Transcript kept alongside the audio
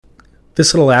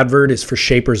This little advert is for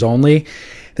Shapers only.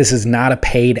 This is not a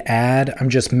paid ad. I'm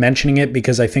just mentioning it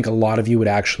because I think a lot of you would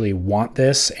actually want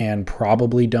this and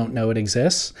probably don't know it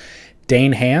exists.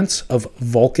 Dane Hance of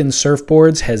Vulcan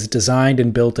Surfboards has designed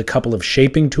and built a couple of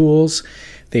shaping tools.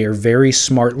 They are very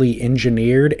smartly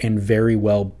engineered and very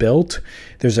well built.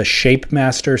 There's a Shape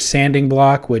Master sanding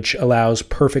block, which allows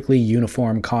perfectly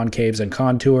uniform concaves and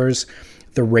contours.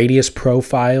 The Radius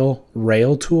Profile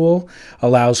rail tool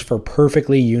allows for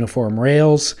perfectly uniform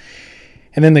rails.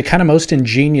 And then the kind of most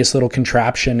ingenious little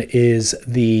contraption is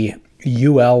the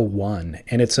UL1,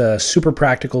 and it's a super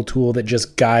practical tool that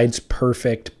just guides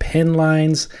perfect pin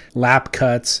lines, lap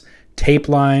cuts, tape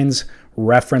lines,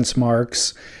 reference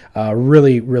marks.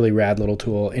 Really, really rad little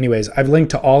tool. Anyways, I've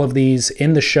linked to all of these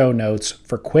in the show notes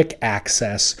for quick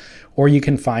access, or you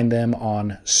can find them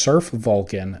on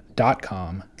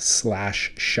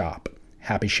surfvulcan.com/shop.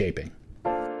 Happy shaping.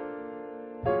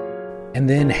 And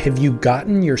then, have you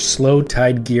gotten your Slow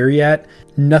Tide gear yet?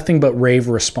 Nothing but rave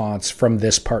response from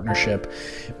this partnership.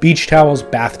 Beach towels,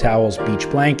 bath towels, beach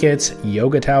blankets,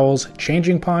 yoga towels,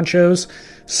 changing ponchos.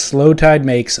 Slow Tide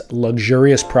makes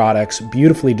luxurious products,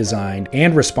 beautifully designed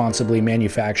and responsibly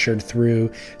manufactured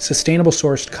through sustainable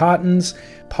sourced cottons,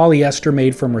 polyester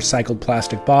made from recycled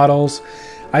plastic bottles.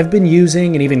 I've been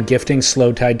using and even gifting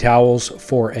Slow Tide towels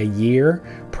for a year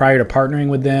prior to partnering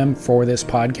with them for this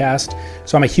podcast.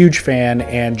 So I'm a huge fan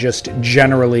and just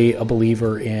generally a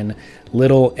believer in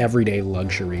little everyday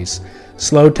luxuries.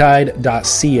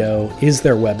 Slowtide.co is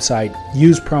their website.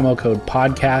 Use promo code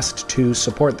podcast to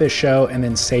support this show and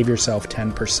then save yourself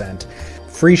 10%.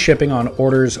 Free shipping on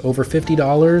orders over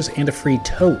 $50 and a free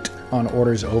tote on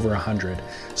orders over $100.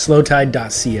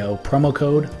 Slowtide.co, promo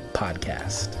code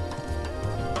podcast.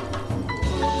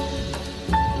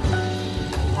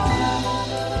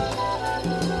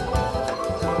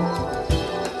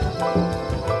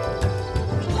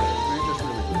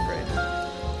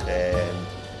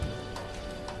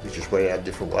 Went out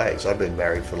different ways. I've been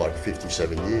married for like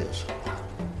 57 years,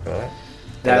 right?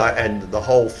 And the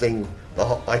whole thing,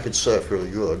 I could surf really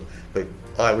good, but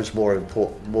I was more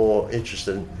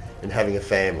interested in having a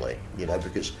family,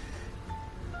 because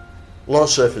a lot of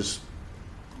surfers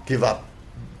give up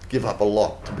a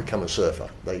lot to become a surfer.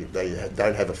 They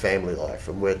don't have a family life,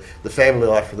 and where the family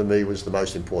life for me was the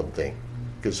most important thing,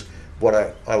 because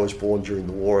I was born during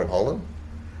the war in Holland.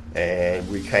 And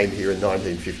we came here in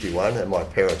 1951, and my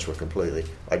parents were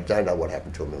I don't know what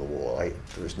happened to them in the war. There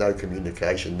was no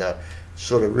communication,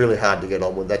 sort of really hard to get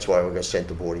on with. That's why I got sent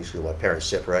to boarding school. My parents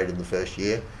separated in the first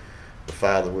year. The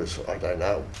father was, I don't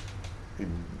know,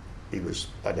 he was,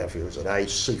 I don't know if he was an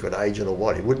secret agent or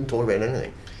what. He wouldn't talk about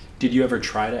anything. Did you ever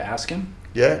try to ask him?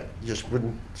 Yeah, just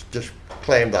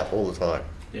clammed up all the time.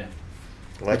 Yeah.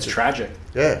 It's tragic.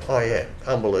 Yeah,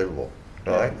 unbelievable.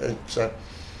 Right? And so,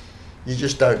 you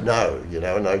just don't know,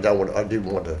 and I didn't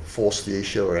want to force the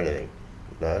issue or anything,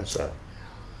 so.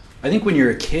 I think when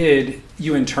you're a kid,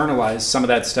 you internalize some of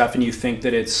that stuff and you think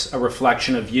that it's a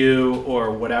reflection of you or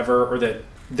whatever, or that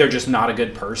they're just not a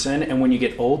good person. And when you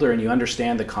get older and you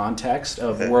understand the context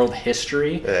of world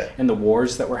history and the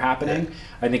wars that were happening,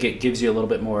 I think it gives you a little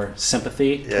bit more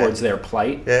sympathy towards their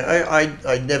plight. Yeah,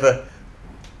 I never,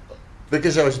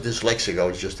 because I was dyslexic, I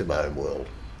was just in my own world.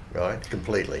 Right,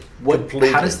 completely.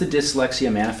 How does the dyslexia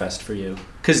manifest for you?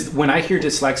 Because when I hear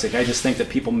dyslexic, I just think that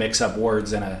people mix up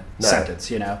words in a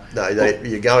sentence. No,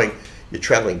 you're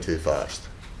traveling too fast.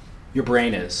 Your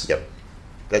brain is. Yep,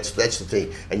 that's the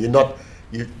thing, and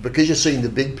because you're seeing the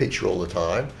big picture all the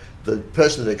time. The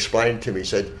person that explained it to me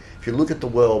said, if you look at the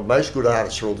world, most good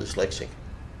artists are all dyslexic.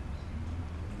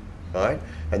 Right,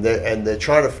 and they're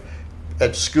trying to.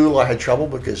 At school, I had trouble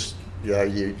because.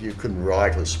 You couldn't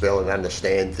write or spell and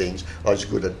understand things. I was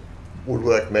good at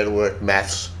woodwork, metalwork,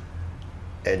 maths,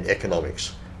 and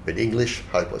economics. But English,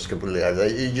 hopeless, completely over.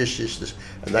 You just this,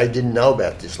 and they didn't know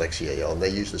about dyslexia, and they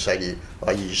used to say to you, "Oh,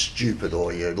 you're stupid,"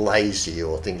 or "You're lazy,"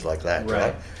 or things like that,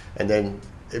 right? And then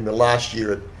in the last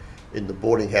year in the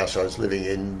boarding house I was living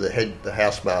in, the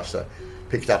housemaster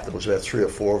picked up. There was about 3 or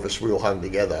 4 of us. We all hung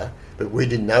together, but we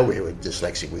didn't know we were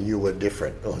dyslexic. We knew we were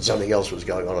different, or something else was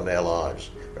going on in our lives.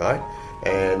 Right,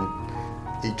 and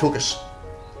he took us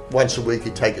once a week.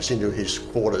 He'd take us into his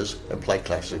quarters and play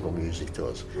classical music to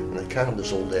us, and it calmed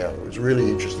us all down. It was really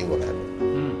interesting what happened.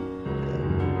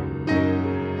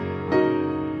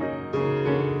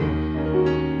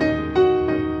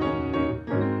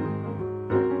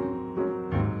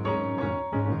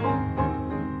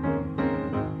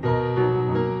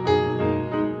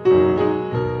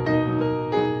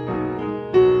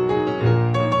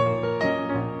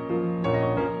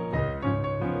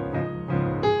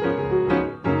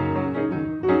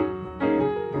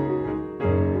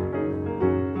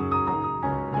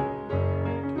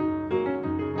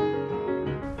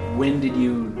 When did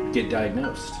you get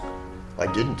diagnosed?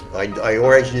 I didn't. I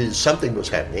always knew something was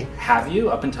happening. Have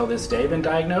you, up until this day, been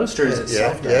diagnosed, or is it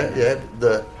self-diagnosed?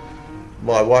 Yeah.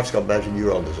 My wife's got motor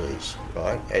neuron disease,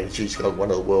 right? And she's got one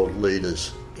of the world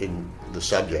leaders in the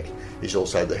subject. He's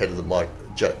also the head of the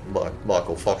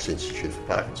Michael Fox Institute for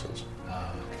Parkinson's,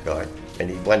 right? And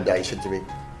he one day said to me,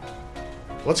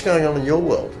 "What's going on in your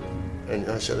world?" And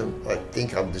I said, "I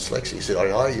think I'm dyslexic." He said, "I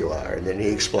know you are." And then he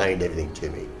explained everything to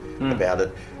me about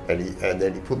it. And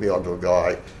then he put me onto a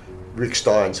guy. Rick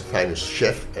Stein's a famous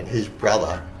chef, and his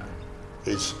brother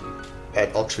is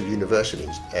at Oxford University,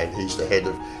 and he's the head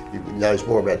of, he knows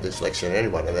more about dyslexia than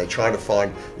anyone, and they try to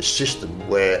find a system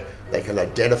where they can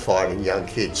identify it in young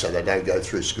kids so they don't go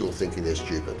through school thinking they're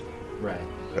stupid. Right?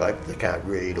 They can't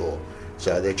read, or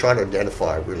so they're trying to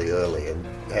identify it really early, and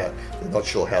they're not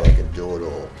sure how they can do it,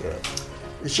 or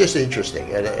it's just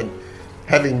interesting. And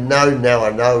having known now,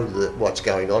 I know that what's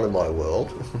going on in my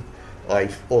world. I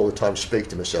all the time speak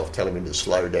to myself, telling me to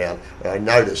slow down, and I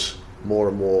notice more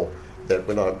and more that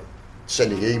when I'm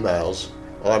sending emails,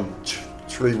 I'm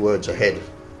 3 words ahead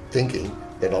thinking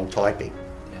than I'm typing,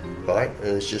 right?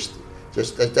 And it's just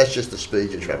that's just the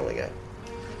speed you're travelling at,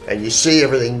 and you see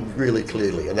everything really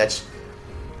clearly. And that's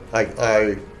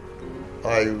I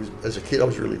as a kid I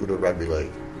was really good at rugby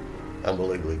league,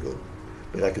 unbelievably good,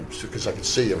 but because I could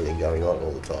see everything going on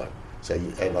all the time. So,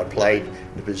 and I played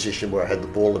in a position where I had the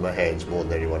ball in my hands more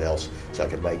than anyone else, so I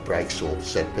could make breaks or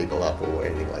set people up or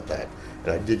anything like that.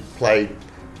 And I did play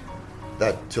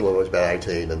that till I was about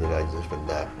 18, and then I just went,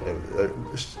 nah.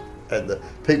 And the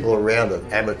people around it,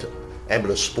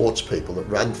 amateur sports people that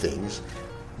run things,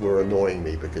 were annoying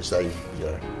me because they,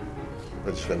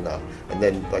 I just went, nah. And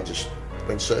then I just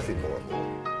went surfing more and more.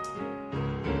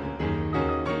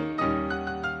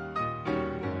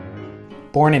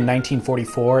 Born in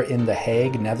 1944 in The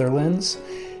Hague, Netherlands,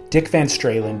 Dick Van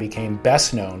Straalen became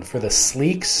best known for the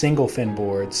sleek single-fin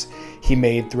boards he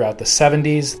made throughout the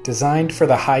 70s, designed for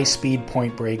the high-speed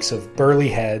point breaks of Burley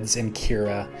Heads and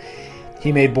Kira.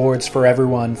 He made boards for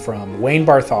everyone from Wayne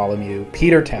Bartholomew,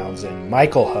 Peter Townsend,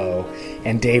 Michael Ho,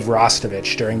 and Dave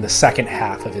Rostovich during the second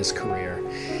half of his career.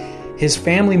 His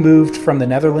family moved from the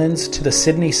Netherlands to the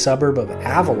Sydney suburb of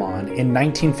Avalon in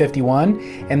 1951,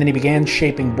 and then he began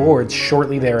shaping boards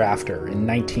shortly thereafter in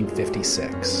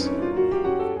 1956.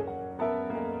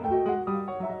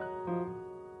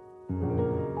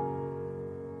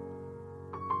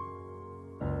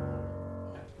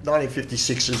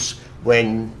 '56 is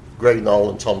when Greg Knoll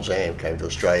and Tom Zam came to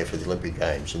Australia for the Olympic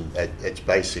Games, and it's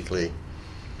basically,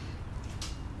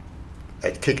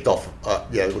 it kicked off,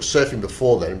 it was surfing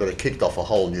before then, but it kicked off a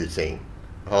whole new thing,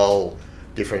 a whole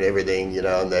different everything,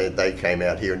 and they came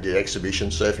out here and did exhibition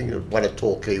surfing, one at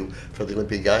Torquay for the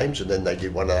Olympic Games, and then they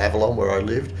did one at Avalon where I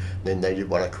lived, and then they did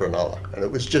one at Cronulla, and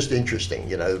it was just interesting,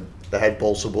 they had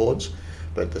balsa boards,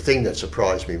 but the thing that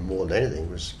surprised me more than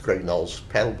anything was Greg Knoll's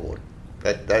paddleboard.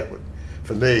 That would,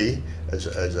 for me, as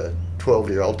a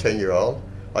 12-year-old, 10-year-old,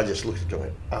 I just looked at it and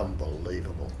went,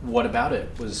 unbelievable. What about it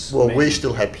was Well, amazing. We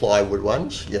still had plywood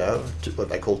ones, what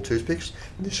they call toothpicks.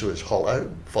 And this was hollow,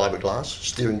 fiberglass,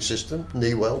 steering system,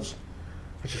 knee wells.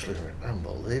 I just looked at it,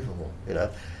 unbelievable,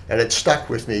 And it stuck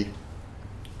with me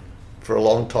for a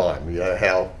long time,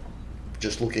 how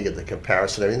just looking at the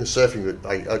comparison. I mean, the surfing,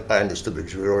 I understood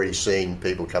because we'd already seen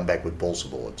people come back with balsa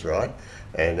boards, right?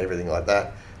 And everything like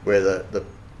that, where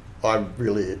I'm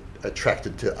really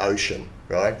attracted to ocean,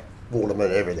 right?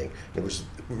 Waterman, everything. It was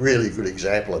a really good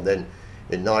example. And then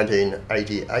in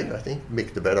 1988, I think,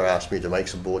 Mick de Better asked me to make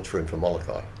some boards for him for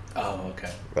Molokai. Oh,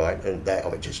 okay. Right, and that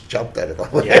I just jumped at it.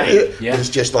 Yeah. It was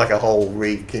just like a whole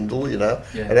rekindle, Yeah.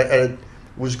 And it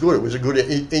was good. It was a good,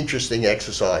 interesting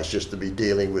exercise just to be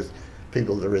dealing with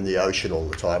people that are in the ocean all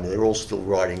the time. And they're all still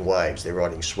riding waves. They're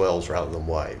riding swells rather than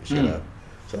waves,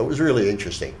 So it was really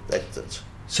interesting.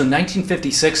 So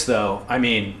 1956, though, I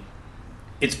mean,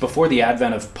 it's before the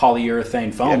advent of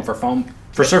polyurethane foam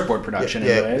for surfboard production,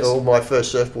 anyways. Yeah, my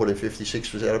first surfboard in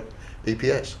 '56 was out of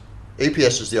EPS.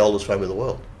 EPS is the oldest foam in the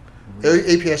world.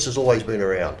 EPS has always been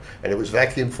around, and it was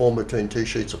vacuum formed between 2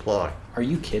 sheets of ply. Are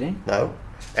you kidding? No.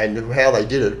 And how they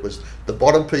did it was the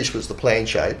bottom piece was the plan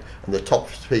shape, and the top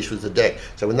piece was the deck.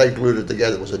 So when they glued it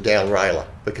together, it was a down railer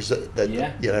because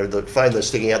the foam that's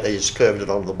sticking out, they just curved it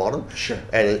onto the bottom. Sure.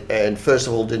 And first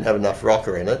of all, didn't have enough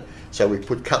rocker in it, so we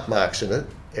put cut marks in it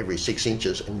every 6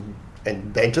 inches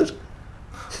and bent it,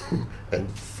 and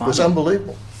it was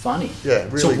unbelievable. Funny. Yeah,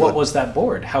 really. So what was that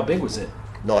board? How big was it?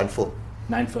 9 foot.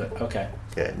 9 foot. Okay.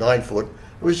 Yeah, 9 foot.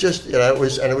 It was just, it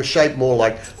was shaped more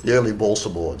like the early balsa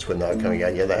boards when they were coming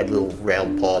out. They had little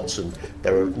round pods and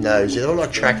they were nosy. They were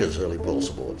like trackers, early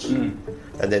balsa boards. And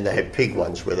And then they had pig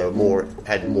ones where they were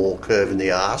had more curve in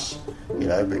the arse,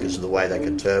 because of the way they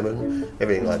could turn,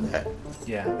 everything like that.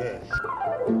 Yeah.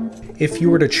 If you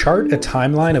were to chart a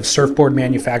timeline of surfboard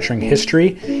manufacturing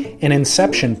history, an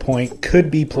inception point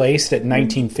could be placed at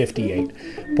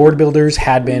 1958. Board builders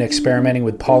had been experimenting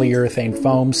with polyurethane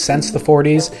foam since the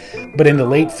 40s, but in the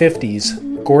late 50s,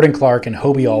 Gordon Clark and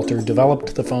Hobie Alter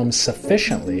developed the foam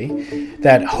sufficiently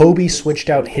that Hobie switched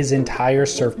out his entire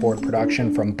surfboard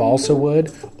production from balsa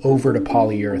wood over to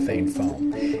polyurethane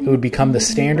foam. It would become the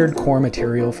standard core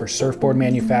material for surfboard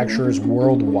manufacturers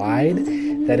worldwide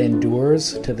that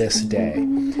endures to this day.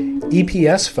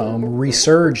 EPS foam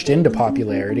resurged into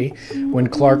popularity when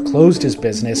Clark closed his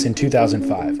business in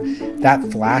 2005. That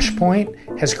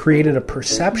flashpoint has created a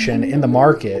perception in the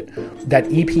market that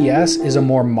EPS is a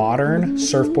more modern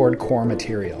surfboard core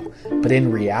material, but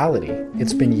in reality,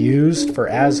 it's been used for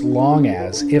as long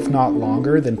as, if not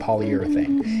longer, than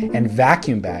polyurethane, and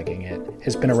vacuum bagging it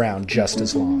has been around just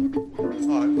as long.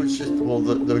 It was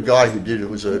the guy who did it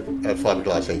was a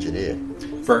fiberglass engineer.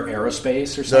 For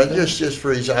aerospace or something? No, just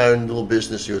for his own little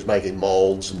business. He was making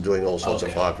molds and doing all sorts of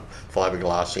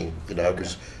fiberglassing,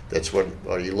 because that's what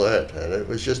he learned. And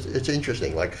it's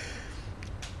interesting. Like,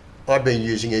 I've been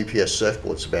using EPS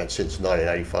surfboards since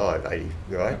 1985, 80,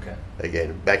 right? Okay.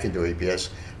 Again, back into EPS.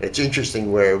 It's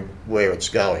interesting where it's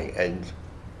going. And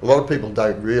a lot of people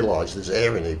don't realise there's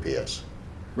air in EPS.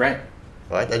 Right.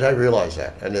 Right? They don't realise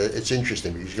that. And it's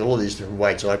interesting because you've got all these different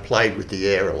weights, and I played with the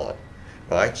air a lot.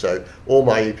 Right, so all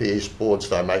my EPS boards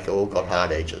that I make all got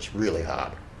hard edges, really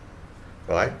hard,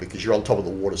 right? Because you're on top of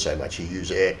the water so much, you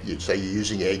use air. So you're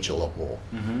using edge a lot more,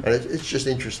 and it's just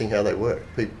interesting how they work.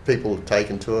 People have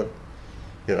taken to it.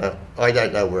 I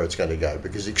don't know where it's going to go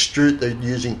because they're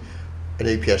using an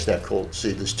EPS now called.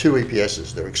 See, there's two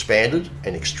EPSs. They're expanded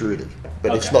and extruded,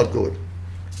 but it's not good.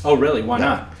 Oh, really? Why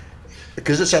not?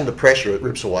 Because it's under pressure, it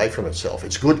rips away from itself.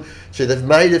 It's good. See, they've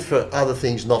made it for other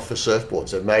things, not for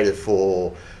surfboards. They've made it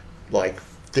for, like,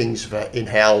 things in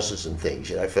houses and things,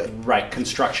 for... Right,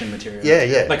 construction material.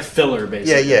 Yeah. Like filler,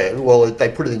 basically. Yeah. Well, they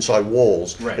put it inside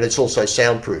walls, right. And it's also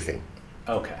soundproofing.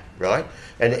 Okay. Right?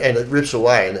 And it rips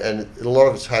away, and a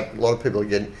lot of people,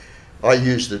 again, I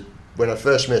used it, when I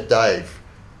first met Dave,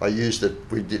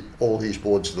 we did all these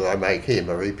boards that I make him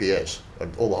are EPS.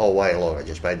 All the whole way along, I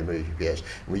just made them EPS.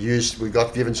 We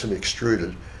got given some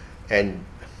extruded, and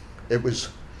it was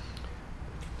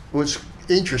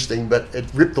interesting, but it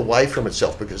ripped away from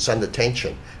itself because it's under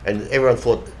tension, and everyone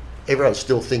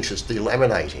still thinks it's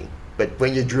delaminating. But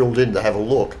when you drilled in to have a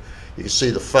look, you can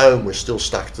see the foam was still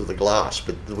stuck to the glass,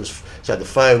 but so the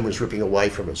foam was ripping away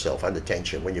from itself under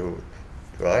tension when you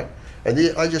were right. And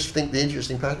I just think the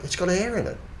interesting part, it's got air in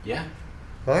it. Yeah.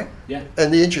 Right? Yeah.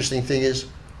 And the interesting thing is,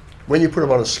 when you put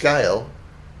them on a scale,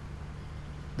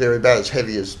 they're about as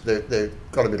heavy as, they've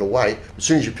got a bit of weight. As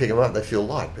soon as you pick them up, they feel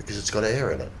light because it's got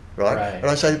air in it, right? And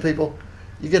I say to people,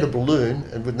 you get a balloon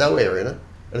and with no air in it,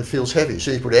 and it feels heavy. As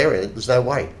soon as you put air in it, there's no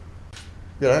weight.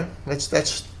 I've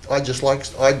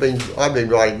been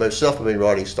riding myself, I've been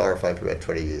riding styrofoam for about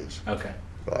 20 years. Okay.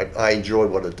 Right? I enjoy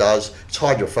what it does. It's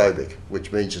hydrophobic,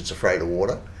 which means it's afraid of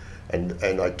water. And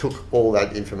I took all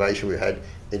that information we had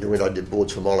into when I did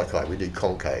boards for Molokai. We did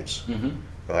concaves,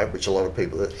 right? Which a lot of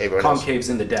people, concaves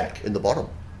in the deck, in the bottom.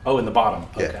 Oh, in the bottom.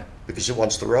 Yeah, okay. Because it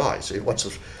wants to rise. It wants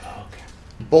to.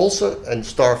 Balsa and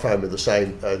styrofoam are the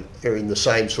same. Are in the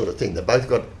same sort of thing. They both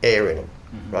got air in them,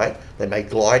 right? They make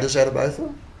gliders out of both of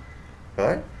them,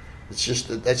 right? It's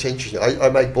just that's interesting. I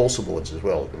make balsa boards as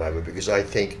well at the moment because I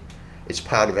think it's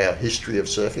part of our history of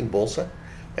surfing balsa.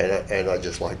 And I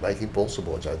just like making balsa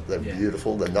boards. They're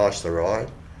beautiful. They're nice to ride.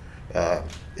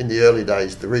 In the early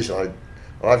days, the reason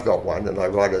I've got one and I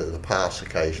ride it at the pass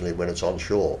occasionally when it's on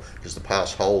shore because the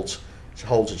pass holds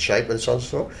its shape when it's on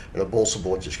shore, and a balsa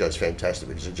board just goes fantastic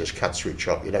because it just cuts through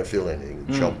chop. You don't feel anything.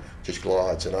 The chop just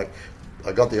glides. And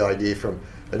I got the idea from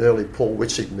an early Paul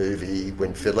Whitsick movie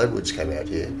when Phil Edwards came out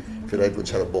here. Phil Edwards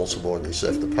had a balsa board and he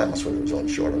surfed the pass when it was on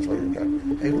shore. And I was like,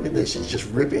 hey, look at this, it's just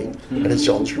ripping and it's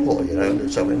on shore, And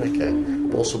so I went, okay,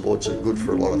 balsa boards are good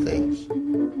for a lot of things.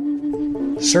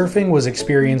 Surfing was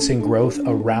experiencing growth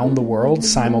around the world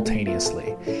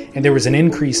simultaneously, and there was an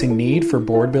increasing need for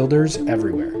board builders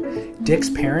everywhere. Dick's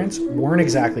parents weren't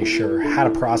exactly sure how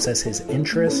to process his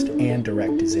interest and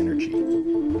direct his energy.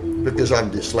 Because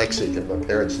I'm dyslexic and my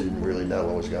parents didn't really know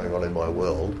what was going on in my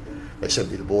world, they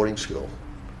sent me to boarding school.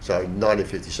 So in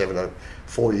 1957,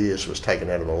 4 years was taken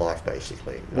out of my life,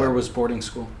 basically. Where was boarding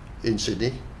school? In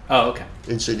Sydney. Oh, okay.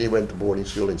 In Sydney, went to boarding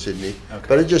school in Sydney. Okay.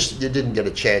 But you didn't get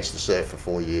a chance to surf for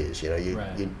 4 years. You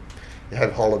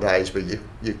have holidays, but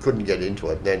you couldn't get into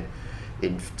it. And then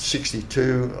in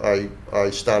 '62, I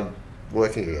started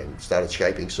working again, started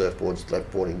shaping surfboards,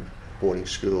 left boarding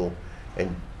school,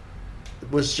 and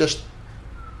it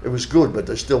was good, but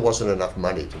there still wasn't enough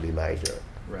money to be made here.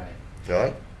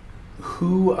 Right?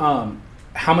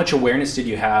 How much awareness did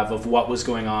you have of what was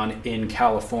going on in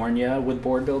California with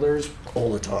board builders? All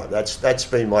the time. That's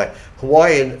been my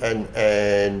Hawaii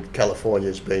and California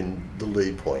has been the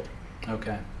lead point.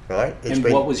 Okay. Right.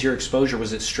 What was your exposure?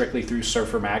 Was it strictly through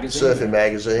Surfer magazines? Surfer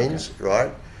magazines,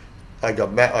 okay.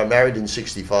 Right. I married in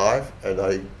 '65, and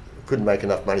I couldn't make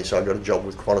enough money, so I got a job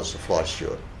with Qantas, the flight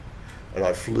steward, and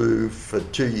I flew for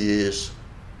 2 years,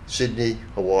 Sydney,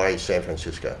 Hawaii, San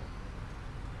Francisco.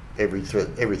 Every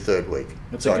third week.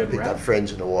 That's so a good I picked route. up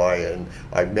friends in Hawaii, and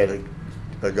I met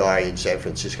a guy in San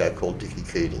Francisco called Dickie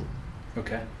Keating.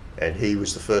 Okay. And he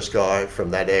was the first guy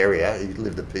from that area, he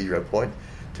lived at Pedro Point,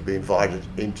 to be invited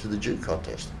into the Duke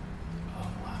contest. Oh,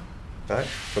 wow. Right?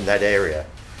 From that area.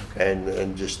 Okay.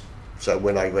 And just, so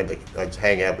when I'd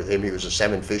hang out with him, he was a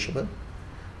salmon fisherman.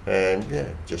 And yeah,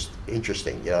 just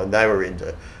interesting, and they were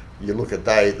into, you look at,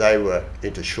 they were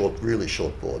into really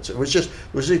short boards. It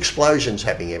was explosions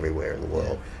happening everywhere in the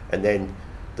world. Yeah. And then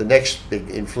the next big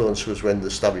influence was when the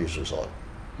Stubbies was on,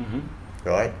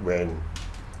 right? When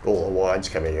all the Hawaiians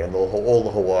came in here, and all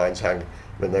the Hawaiians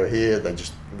when they were here,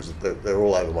 they were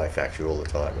all over my factory all the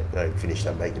time. And they finished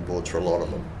up making boards for a lot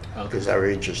of them because they were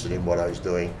interested in what I was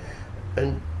doing.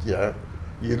 And, a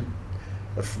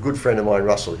good friend of mine,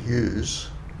 Russell Hughes,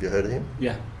 have you heard of him?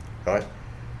 Yeah. Right?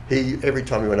 Every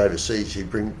time he went overseas,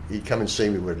 he'd come and see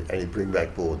me and he'd bring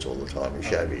back boards all the time and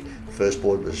show me. The first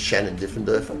board was Shannon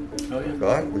Diffenderfer,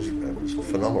 right? It was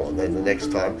phenomenal. And then the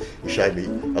next time he showed me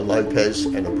a Lopez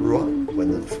and a Brewer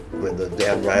when the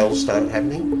down rails started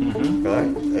happening, right?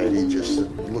 And he just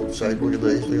said, look at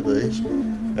these,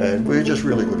 and we were just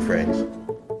really good friends.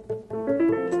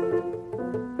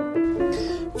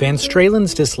 Van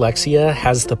Straalen's dyslexia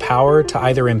has the power to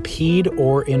either impede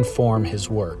or inform his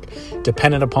work,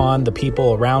 dependent upon the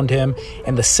people around him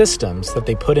and the systems that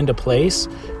they put into place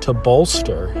to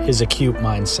bolster his acute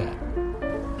mindset.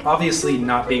 Obviously,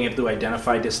 not being able to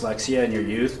identify dyslexia in your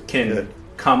youth can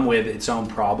come with its own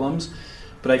problems,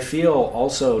 but I feel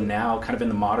also now, kind of in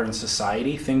the modern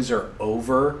society, things are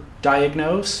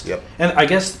over-diagnosed. Yep. And I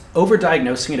guess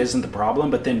over-diagnosing it isn't the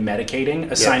problem, but then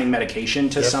assigning medication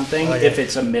to something, if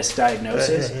it's a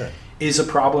misdiagnosis, is a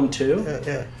problem too.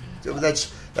 Yeah.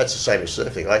 That's the same as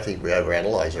surfing. I think we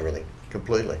overanalyze everything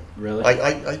completely. Really?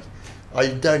 I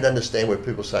don't understand where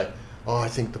people say, I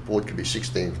think the board could be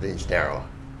 16 inches narrower.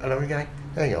 And I'm going,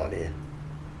 hang on here.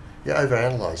 You're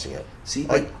overanalyzing it. See,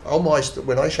 when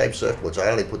I shape surfboards,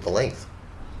 I only put the length.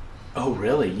 Oh,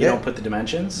 really? You don't put the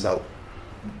dimensions? No.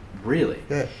 Really?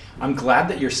 Yeah. I'm glad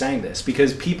that you're saying this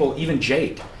because people, even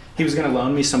Jake, he was going to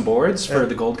loan me some boards for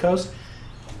the Gold Coast.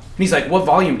 And he's like, what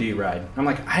volume do you ride? I'm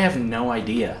like, I have no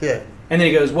idea. Yeah. And then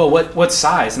he goes, well, what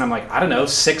size? And I'm like, I don't know,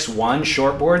 6'1"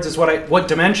 short boards is what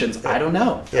dimensions? I don't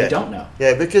know. Yeah. I don't know.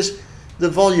 Yeah, because the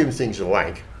volume thing's a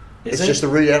wank. It's just a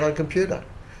readout on a computer.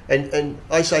 And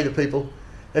I say to people,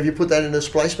 have you put that in a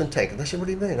displacement tank? And they said, what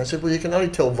do you mean? I said, well, you can only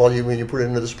tell volume when you put it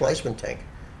in a displacement tank.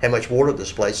 How much water it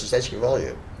displaces, that's your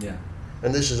volume. Yeah.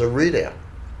 And this is a readout.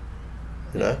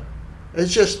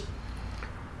 It's just,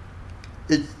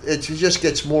 it just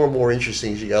gets more and more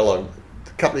interesting as you go along.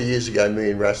 A couple of years ago, me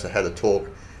and Rasta had a talk.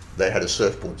 They had a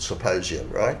surfboard symposium,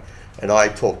 right? And I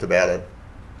talked about it.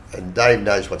 And Dave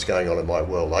knows what's going on in my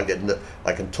world. I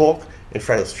can talk in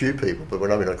front of a few people, but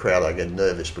when I'm in a crowd, I get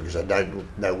nervous because I don't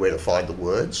know where to find the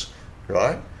words,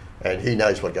 right? And he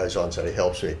knows what goes on, so he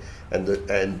helps me.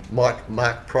 And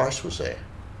Mark Price was there,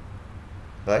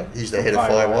 right? He's the head of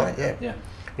Firewire, yeah.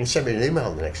 He sent me an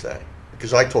email the next day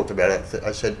because I talked about it.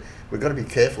 I said, we've got to be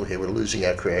careful here. We're losing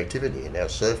our creativity in our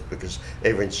surf because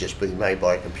everything's just being made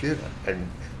by a computer, and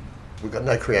we've got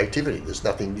no creativity. There's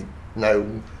nothing,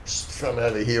 no from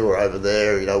over here or over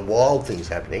there, wild things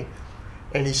happening.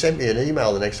 And he sent me an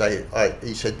email the next day.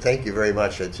 He said, thank you very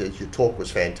much. He said, your talk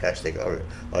was fantastic.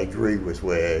 I agree with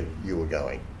where you were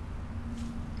going.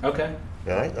 Okay.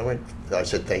 Right? I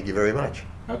said, thank you very much.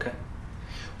 Okay.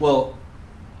 Well,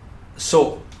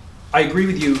 so I agree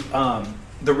with you.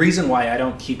 The reason why I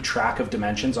don't keep track of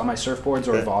dimensions on my surfboards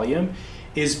or volume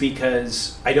is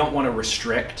because I don't want to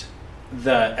restrict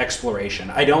the exploration.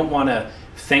 I don't want to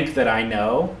think that I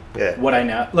know what I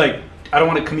know. Like, I don't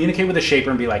want to communicate with a shaper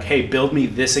and be like, hey, build me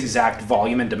this exact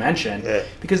volume and dimension. Yeah.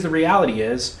 Because the reality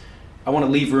is, I want to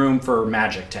leave room for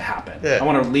magic to happen. Yeah. I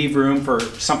want to leave room for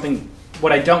something,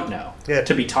 what I don't know,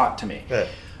 to be taught to me. Yeah.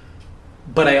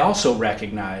 But I also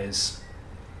recognize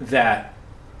that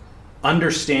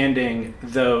understanding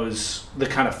the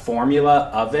kind of formula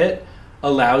of it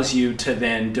allows you to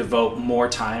then devote more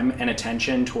time and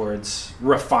attention towards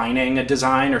refining a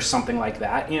design or something like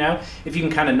that. If you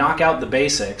can kind of knock out the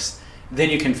basics, then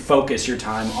you can focus your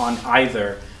time on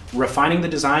either refining the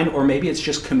design, or maybe it's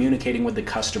just communicating with the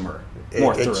customer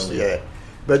more thoroughly. Yeah,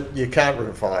 but you can't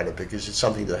refine it because it's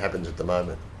something that happens at the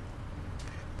moment.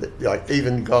 Like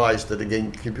even guys that are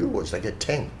getting computer awards, they get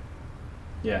 10.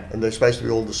 Yeah. And they're supposed to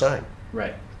be all the same.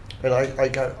 Right. And I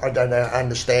don't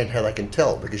understand how they can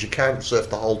tell, because you can't surf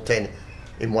the whole 10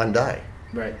 in one day.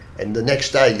 Right. And the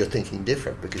next day you're thinking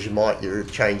different because you're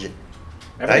changing.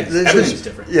 Everything's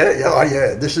different.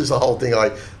 Yeah. This is the whole thing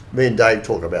me and Dave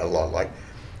talk about a lot. Like,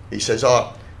 he says,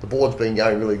 the board's been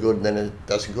going really good and then it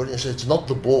doesn't good. And he says, it's not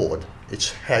the board,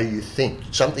 it's how you think.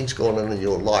 Something's gone on in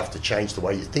your life to change the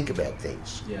way you think about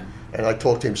things. Yeah. And I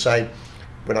talked to him saying,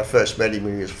 when I first met him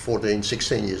when he was 14,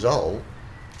 16 years old,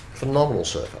 phenomenal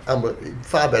surfer,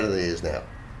 far better than he is now.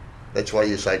 That's why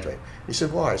you say to him. He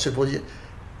said, why? I said, well,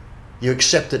 you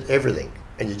accepted everything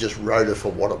and you just rode it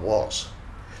for what it was.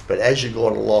 But as you're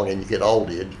going along and you get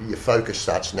older, your focus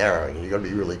starts narrowing, and you've got to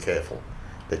be really careful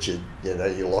that you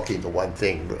lock into one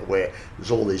thing where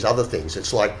there's all these other things.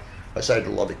 It's like I say to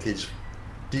a lot of kids,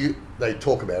 they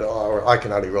talk about, I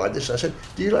can only ride this. I said,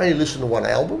 do you only listen to one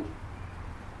album?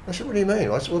 I said, what do you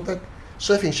mean? I said, well,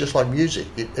 surfing's just like music.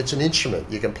 It's an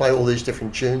instrument. You can play all these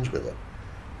different tunes with it,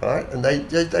 right? And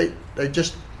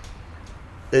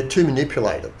they're too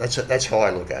manipulated. That's how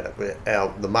I look at it.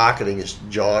 The marketing is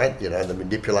giant. They're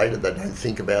manipulated. They don't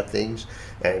think about things,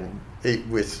 and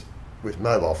with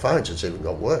mobile phones, it's even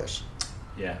got worse.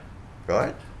 Yeah.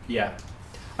 Right? Yeah.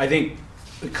 I think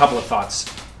a couple of thoughts.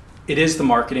 It is the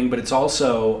marketing, but it's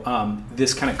also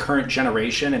this kind of current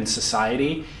generation and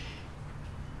society.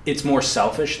 It's more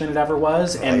selfish than it ever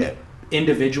was. And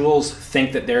individuals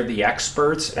think that they're the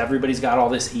experts. Everybody's got all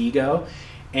this ego.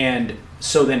 And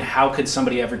so then how could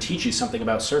somebody ever teach you something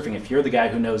about surfing? If you're the guy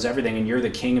who knows everything and you're the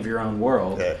king of your own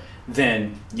world,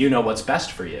 then you know what's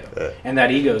best for you. And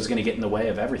that ego is going to get in the way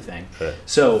of everything.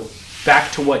 So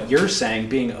back to what you're saying,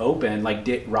 being open, like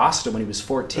Rasta when he was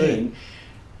 14,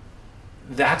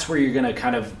 that's where you're going to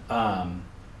kind of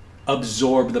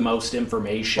absorb the most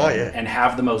information and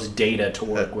have the most data to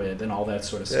work with and all that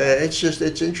sort of stuff.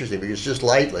 It's interesting because just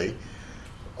lately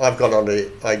I've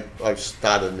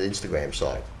started an Instagram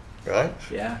site, right?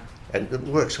 Yeah. And it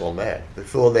works all mad.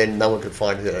 Before then, no one could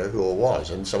find who I was.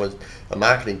 And a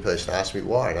marketing person asked me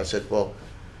why. And I said, well,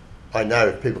 I know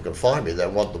if people can find me, they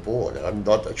want the board. I'm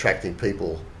not attracting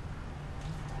people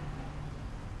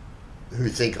who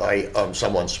think I'm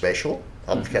someone special.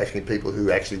 I'm attracting people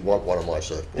who actually want one of my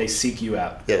surfboards. They seek you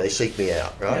out. Yeah, they seek me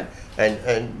out, right? Yeah.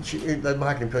 And the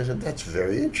marketing person, that's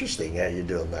very interesting how you're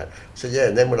doing that. So yeah,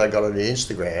 and then when I got onto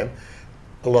Instagram,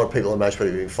 a lot of people, most people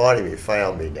who've been finding me,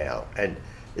 found me now. And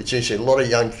it's interesting, a lot of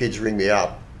young kids ring me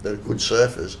up that are good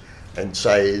surfers and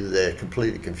say they're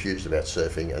completely confused about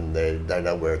surfing and they don't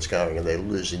know where it's going and they're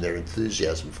losing their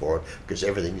enthusiasm for it because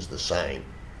everything is the same.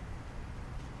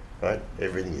 Right?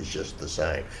 Everything is just the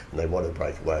same. And they want to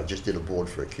break away. I just did a board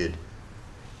for a kid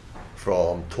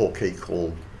from Torquay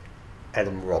called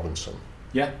Adam Robinson.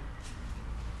 Yeah.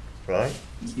 Right?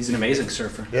 He's an amazing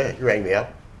surfer. Yeah, he rang me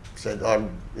up. Said,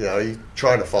 he's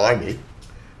trying to find me.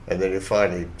 And then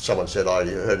finally someone said,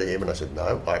 you heard of him? And I said,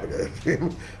 no, I haven't heard of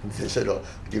him. And they said, I'll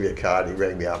give you a card. He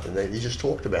rang me up and then he just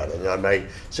talked about it. And I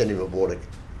sent him a board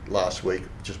last week,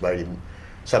 just made him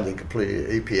something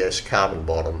completely EPS, carbon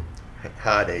bottom,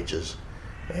 hard edges,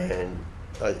 and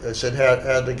I said,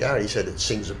 how'd it go? He said, it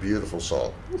sings a beautiful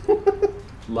song.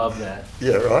 Love that.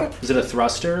 Yeah, right? Is it a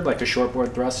thruster, like a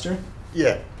shortboard thruster?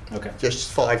 Yeah. Okay.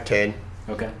 Just 5'10".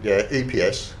 Okay. Yeah,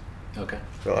 EPS. Okay.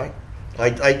 Right?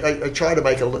 I try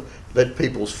to let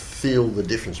people feel the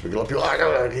difference, because a lot of people, I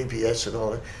don't know EPS and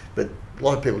all that, but a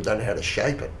lot of people don't know how to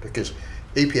shape it, because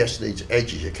EPS needs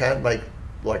edges. You can't make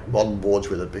like modern boards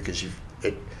with it because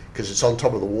it's on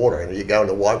top of the water, and you go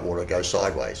into white water, it goes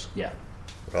sideways. Yeah.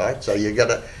 Right. So you got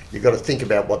to think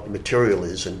about what the material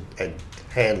is and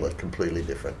handle it completely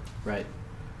different. Right.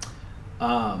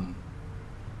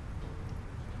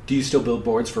 Do you still build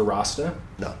boards for Rasta?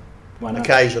 No. Why not?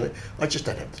 Occasionally, I just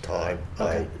don't have the time.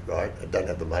 Okay. I don't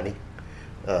have the money.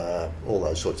 All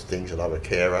those sorts of things, and I'm a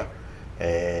carer.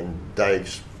 And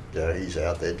Dave's, he's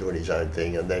out there doing his own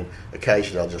thing, and then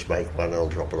occasionally I'll just make one and I'll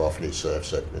drop it off and he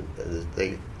surfs it. And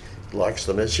he likes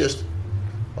them. It's just,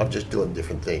 I'm just doing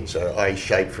different things. So I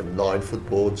shape from 9-foot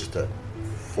boards to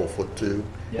 4'2".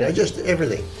 Yeah. Just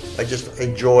everything. I just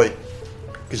enjoy,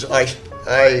 because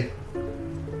I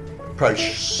approach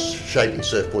shaping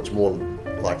surfboards more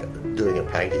like doing a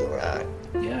painting or art.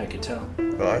 Yeah. Yeah, I could tell.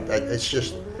 Right? It's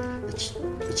just,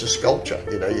 it's a sculpture.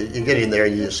 You know, you get in there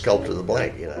and you just sculpture the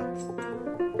blank, you know.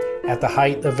 At the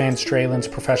height of Van Straalen's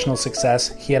professional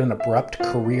success, he had an abrupt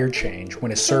career change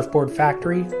when his surfboard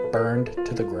factory burned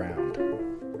to the ground.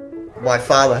 My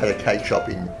father had a cake shop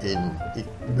he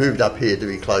moved up here to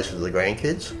be closer to the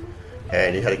grandkids,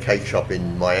 and he had a cake shop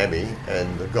in Miami,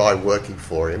 and the guy working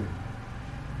for him,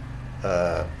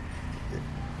 my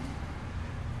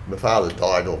father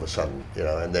died all of a sudden, you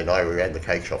know, and then I ran the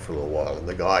cake shop for a little while, and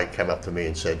the guy came up to me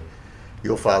and said,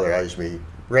 "Your father owes me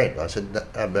rent." I said, "No,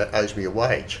 owes me a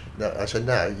wage." No, I said,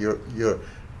 "No, you're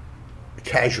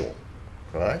casual,"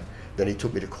 right? Then he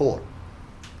took me to court.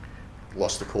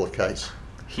 Lost the court case.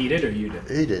 He did, or you did?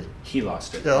 He did. He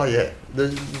lost it. Oh yeah.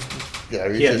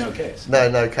 He had no case.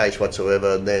 No case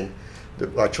whatsoever. And then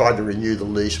I tried to renew the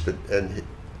lease, and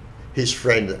his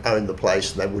friend owned the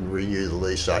place, and they wouldn't renew the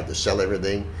lease, so I had to sell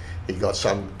everything. He got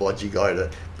some bodgy guy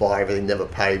to buy everything, never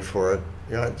paid for it.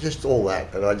 You know, just all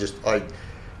that. And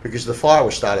because the fire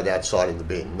was started outside in the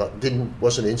bin,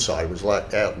 wasn't inside. It was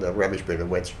like out in the rubbish bin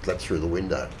and leapt through the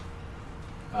window.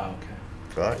 Oh,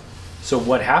 okay. Right. So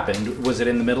what happened? Was it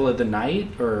in the middle of the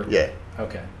night, or? Yeah.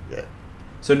 Okay. Yeah.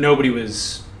 So nobody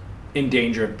was in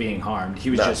danger of being harmed.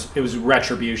 He was it was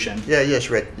retribution. Yeah, yes,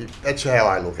 that's how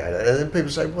I look at it. And then people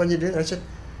say, "What are you doing?" I said,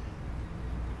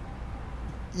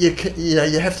 you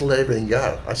have to let everything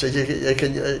go. I said,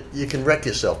 you can wreck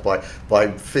yourself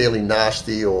by feeling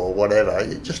nasty or whatever.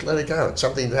 You just let it go. It's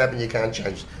something that happened you can't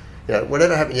change. You know,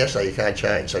 whatever happened yesterday you can't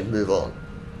change, so move on.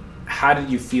 How did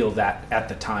you feel that at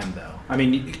the time, though? I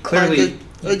mean, clearly...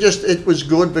 It was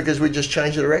good because we just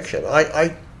changed the direction.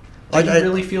 Did you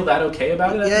really feel that okay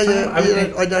about it at the time?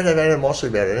 I don't have animosity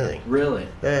about anything. Really?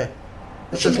 Yeah.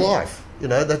 It's just life. You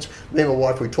know, that's me and my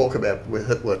wife, we talk about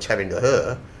what's happening to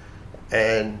her,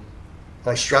 and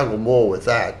I struggle more with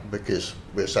that because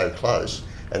we're so close,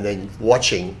 and then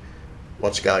watching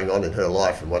what's going on in her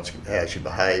life and how she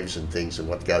behaves and things and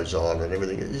what goes on and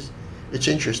everything. It's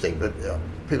interesting, but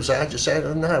people say,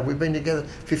 "Oh, no, we've been together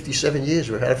 57 years.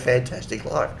 We've had a fantastic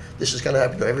life. This is going to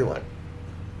happen to everyone."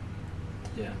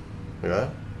 Yeah. You know.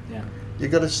 Yeah. You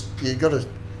got to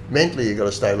mentally. You got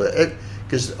to stay alert,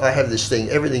 because I have this thing.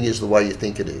 Everything is the way you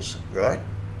think it is, right?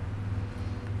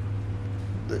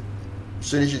 As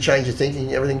soon as you change your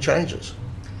thinking, everything changes.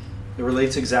 It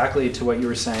relates exactly to what you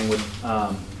were saying with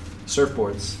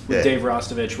surfboards, with Dave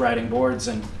Rostovich riding boards,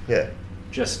 and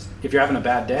just if you're having a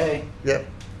bad day,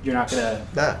 you're not going to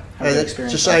have the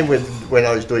experience. It's the same with when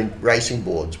I was doing racing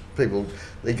boards. People,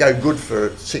 they go good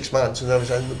for 6 months, and they were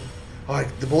saying, "Oh,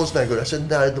 the board's no good." I said,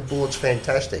 "No, the board's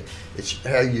fantastic. It's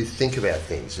how you think about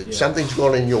things. Something's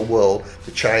gone in your world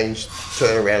to change,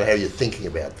 turn around how you're thinking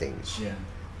about things." Yeah.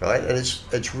 Right, and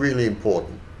it's really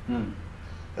important.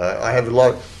 I have a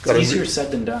lot. It's easier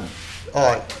said than done.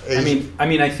 I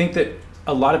mean, I think that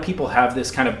a lot of people have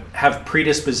this have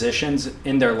predispositions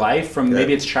in their life from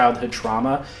maybe it's childhood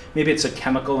trauma, maybe it's a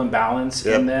chemical imbalance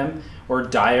in them, or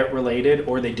diet related,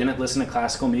 or they didn't listen to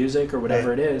classical music or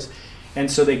whatever it is, and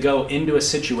so they go into a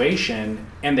situation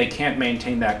and they can't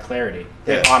maintain that clarity.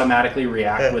 They automatically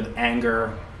react with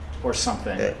anger or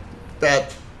something.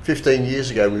 About 15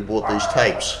 years ago, we bought these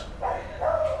tapes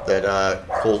that are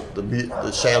called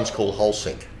the sound's called whole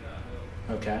sync.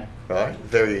 Okay. Right,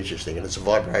 very interesting, and it's a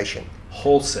vibration.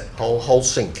 Whole sync. Whole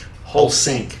sync. Whole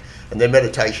sync. And they're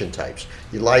meditation tapes.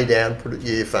 You lay down, put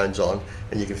your earphones on,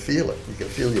 and you can feel it. You can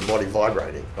feel your body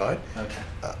vibrating, right? Okay.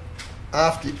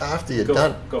 After you're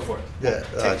done. Go for it. Yeah.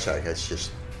 Okay. It's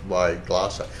just my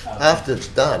glass. After it's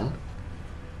done,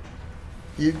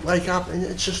 you wake up and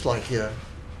it's just like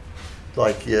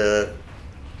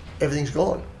everything's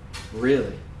gone.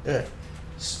 Really? Yeah.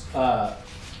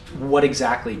 What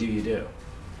exactly do you do?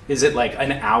 Is it like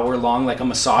an hour long, like a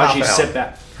massage? You sit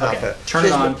back. Okay. Turn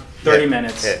it on. 30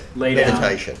 minutes. Yeah. Lay down.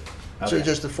 Meditation. Okay. So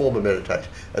just a form of meditation.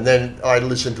 And then I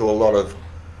listen to a lot of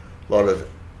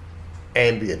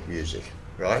ambient music,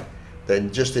 right?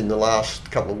 Then just in the last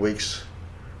couple of weeks,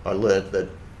 I learned that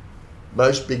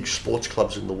most big sports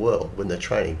clubs in the world, when they're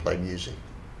training, play music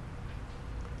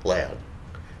loud.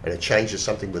 And it changes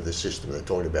something with the system they're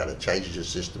talking about. It changes your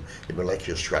system, your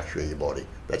molecular structure in your body.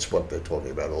 That's what they're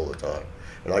talking about all the time.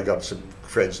 And I got some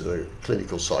friends that are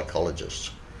clinical psychologists,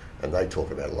 and they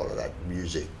talk about a lot of that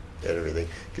music and everything.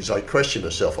 Because I question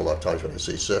myself a lot of times when I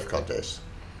see surf contests,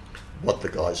 what the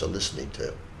guys are listening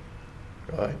to,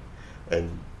 right? And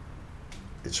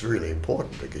it's really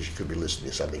important because you could be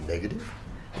listening to something negative,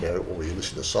 or you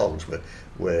listen to songs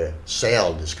where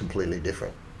sound is completely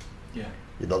different. Yeah.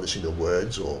 You're not listening to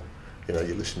words, or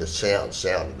you listen to sound,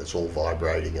 and it's all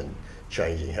vibrating and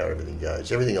changing how everything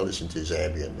goes. Everything I listen to is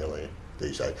ambient,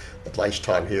 these days. At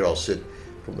lunchtime here, I'll sit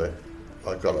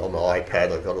I've got it on my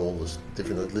iPad, I've got all this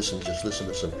different, just listen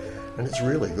to some, and it's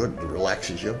really good. It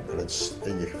relaxes you, and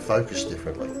you can focus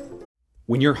differently.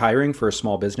 When you're hiring for a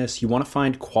small business, you want to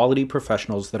find quality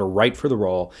professionals that are right for the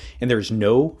role, and there's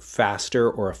no faster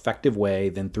or effective way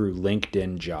than through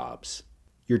LinkedIn Jobs.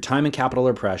 Your time and capital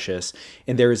are precious,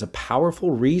 and there is a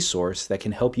powerful resource that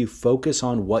can help you focus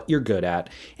on what you're good at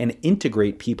and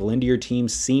integrate people into your team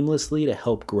seamlessly to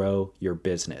help grow your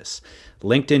business.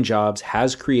 LinkedIn Jobs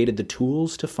has created the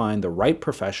tools to find the right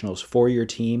professionals for your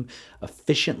team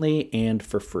efficiently and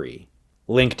for free.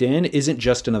 LinkedIn isn't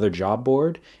just another job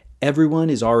board. Everyone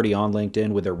is already on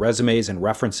LinkedIn with their resumes and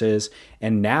references,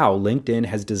 and now LinkedIn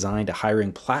has designed a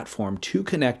hiring platform to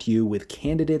connect you with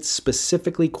candidates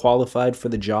specifically qualified for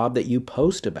the job that you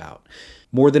post about.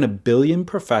 More than 1 billion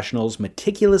professionals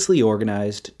meticulously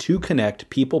organized to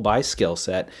connect people by skill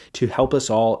set to help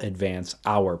us all advance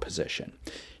our position.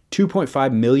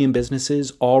 2.5 million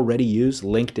businesses already use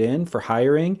LinkedIn for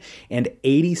hiring, and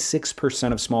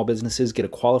 86% of small businesses get a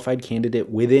qualified candidate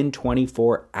within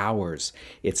 24 hours.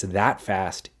 It's that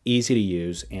fast, easy to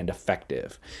use, and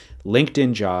effective.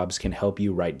 LinkedIn Jobs can help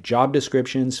you write job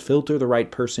descriptions, filter the right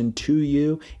person to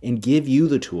you, and give you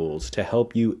the tools to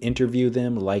help you interview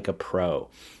them like a pro.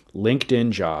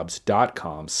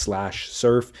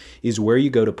 LinkedInjobs.com/surf is where you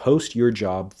go to post your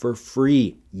job for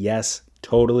free. Yes,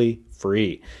 totally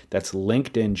free. That's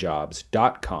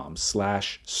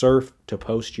LinkedInjobs.com/surf to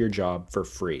post your job for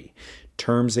free.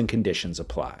 Terms and conditions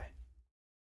apply.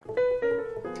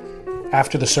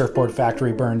 After the surfboard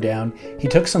factory burned down, he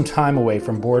took some time away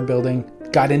from board building,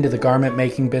 got into the garment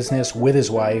making business with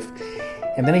his wife,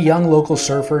 and then a young local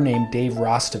surfer named Dave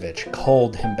Rostovich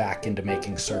culled him back into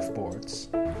making surfboards.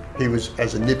 He was,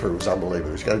 as a nipper, it was unbelievable.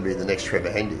 He was going to be the next Trevor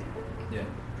Hendy. Yeah.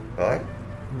 Right?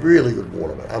 Really good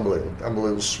waterman,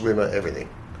 unbelievable swimmer, everything.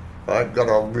 Right? Got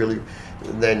on really,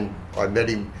 and then I met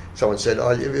him. Someone said, "Oh,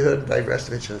 have you ever heard of Dave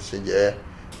Rastovich?" I said, "Yeah."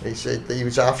 And he said he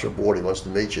was after a board. He wants to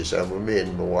meet you. So when me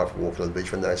and my wife walked on the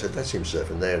beach one day, I said, "That's him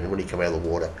surfing there." And when he came out of the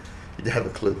water, he didn't have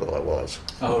a clue who I was.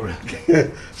 Oh,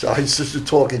 really? So I just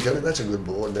talking to him. "That's a good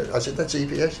board." And I said, "That's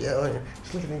EPS." Yeah.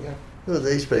 He's looking at me, "Who are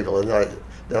these people?" And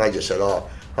then I just said, "Oh,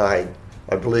 hi.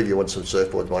 I believe you want some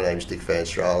surfboards. My name's Dick Van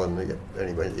Straalen." And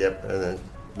he went, "Yep." And then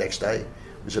next day,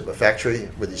 was at my factory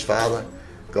with his father.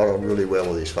 Got on really well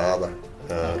with his father,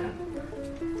 and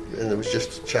it was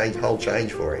just a whole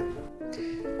change for him.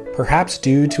 Perhaps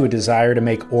due to a desire to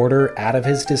make order out of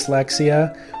his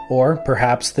dyslexia, or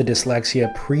perhaps the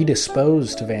dyslexia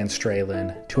predisposed Van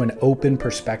Straalen to an open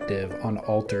perspective on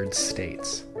altered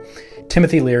states.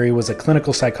 Timothy Leary was a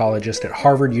clinical psychologist at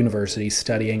Harvard University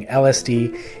studying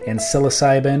LSD and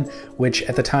psilocybin, which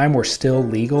at the time were still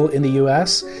legal in the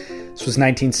US. This was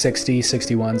 1960,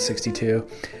 61, 62.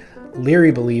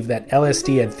 Leary believed that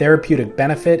LSD had therapeutic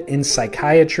benefit in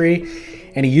psychiatry,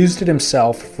 and he used it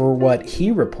himself for what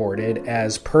he reported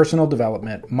as personal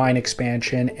development, mind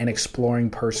expansion, and exploring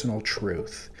personal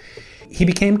truth. He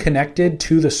became connected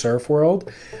to the surf world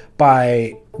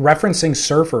by referencing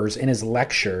surfers in his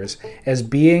lectures as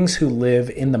beings who live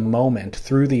in the moment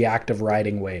through the act of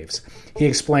riding waves. He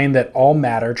explained that all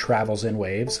matter travels in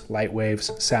waves, light waves,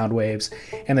 sound waves,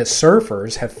 and that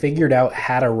surfers have figured out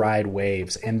how to ride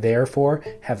waves and therefore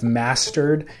have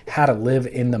mastered how to live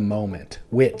in the moment,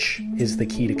 which is the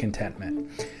key to contentment.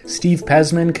 Steve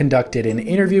Pesman conducted an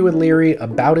interview with Leary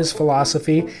about his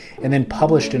philosophy and then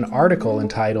published an article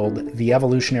entitled The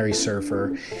Evolutionary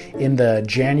Surfer in the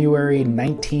January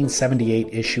 1978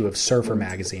 issue of Surfer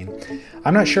magazine.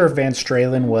 I'm not sure if Van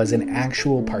Straalen was an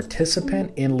actual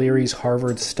participant in Leary's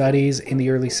Harvard studies in the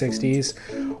early 60s,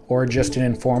 or just an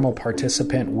informal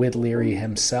participant with Leary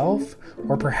himself,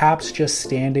 or perhaps just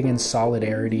standing in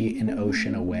solidarity an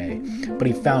ocean away. But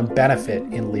he found benefit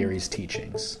in Leary's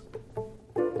teachings.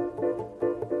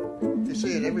 You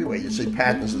see it everywhere. You see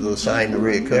patterns that are the same,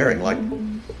 reoccurring. Like,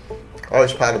 I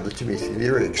was part of the Timothy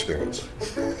Leary experience.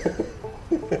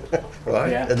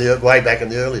 Right? Yeah. And way back in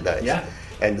the early days. Yeah.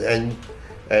 And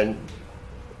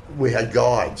we had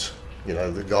guides. You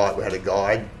know, we had a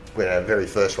guide. When our very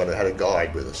first one, we had a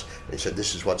guide with us. And he said,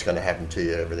 "This is what's going to happen to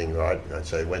you, everything," right? And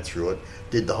so he went through it,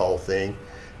 did the whole thing.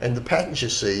 And the patterns you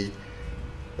see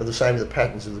are the same as the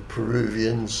patterns of the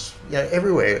Peruvians. You know,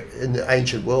 everywhere in the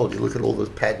ancient world, you look at all the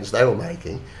patterns they were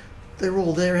making, they're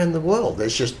all there in the world. They're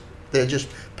just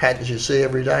patterns you see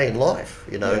every day in life,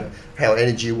 you know, how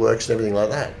energy works and everything like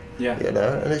that. Yeah. You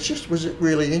know, and was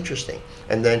really interesting.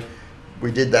 And then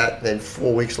we did that, and then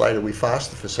 4 weeks later we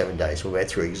fasted for 7 days. We went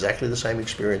through exactly the same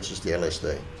experience as the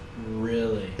LSD.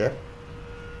 Really? Yeah.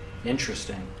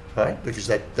 Interesting. Right? Because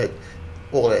that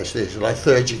all LSD is like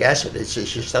thurgic acid. It's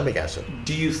your stomach acid.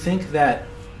 Do you think that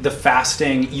the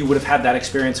fasting, you would have had that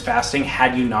experience fasting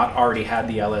had you not already had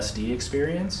the LSD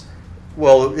experience?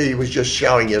 Well, he was just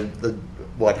showing you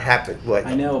what happened.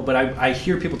 I know, but I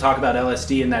hear people talk about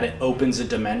LSD and that it opens a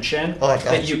dimension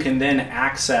that you can then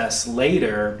access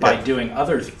later by doing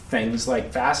other things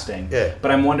like fasting. Yeah.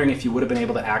 But I'm wondering if you would have been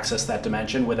able to access that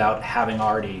dimension without having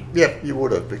already... Yeah, you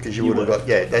would have, because you would have got...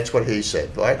 Yeah, that's what he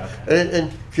said, right? Okay.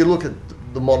 And if you look at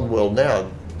the modern world now,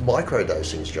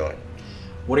 microdosing is going.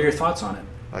 What are your thoughts on it?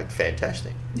 Like,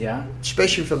 fantastic. Yeah?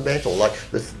 Especially for mental. Like,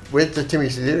 with the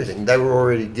Timothy Leary thing, they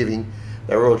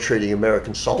were all treating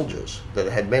American soldiers that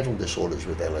had mental disorders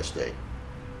with LSD,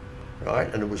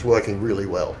 right? And it was working really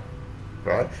well,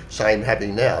 right? Same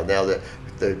happening now. Now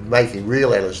they're making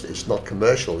real LSD. It's not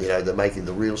commercial, they're making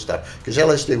the real stuff. Because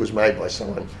LSD was made by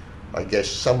someone, I guess,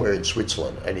 somewhere in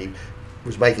Switzerland, and he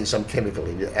was making some chemical.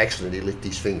 In accident, he licked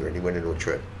his finger and he went into a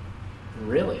trip.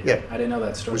 Really? Yeah. I didn't know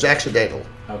that story. It was accidental.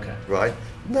 Okay. Right?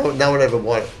 No one ever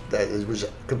wanted that. It was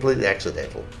completely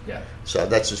accidental. Yeah. So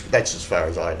that's as far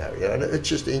as I know. And it's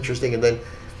just interesting. And then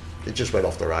it just went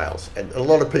off the rails. And a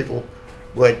lot of people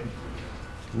weren't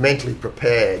mentally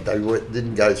prepared. They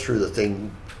didn't go through the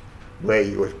thing where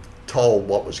you were told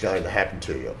what was going to happen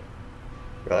to you.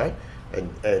 Right?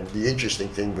 And the interesting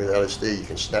thing with LSD, you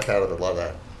can snap out of it like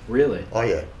that. Really? Oh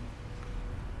yeah.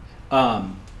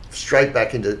 Straight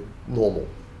back into normal.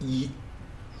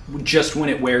 Just when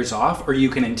it wears off, or you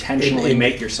can intentionally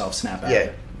make yourself snap out?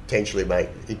 Yeah, intentionally make,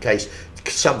 in case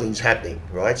something's happening,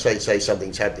 right? Say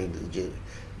something's happening that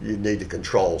you need to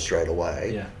control straight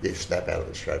away. Yeah. You snap out of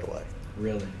it straight away.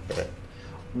 Really? Yeah.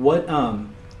 What?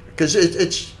 Because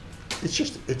it's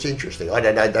interesting. I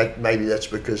don't know. Maybe that's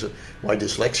because of my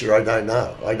dyslexia. I don't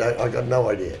know. I got no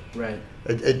idea. Right.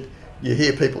 You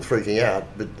hear people freaking out,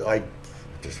 but I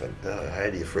just went, oh, how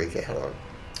do you freak out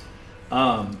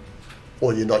on?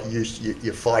 Or you're not used.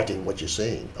 You're fighting what you're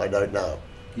seeing. I don't know.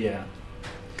 Yeah.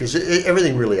 Because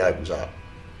everything really opens up.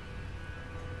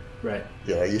 Right.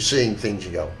 You're seeing things.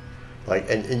 You go, like,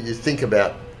 and you think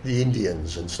about the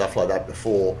Indians and stuff like that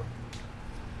before.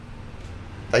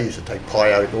 They used to take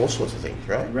peyote and all sorts of things,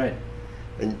 right? Right.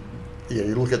 And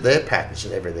you look at their patterns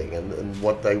and everything, and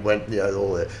what they went,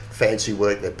 all their fancy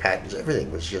work, their patterns,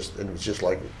 everything was just, and it was just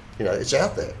like, it's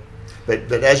out there.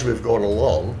 But as we've gone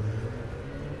along,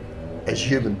 as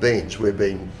human beings, we've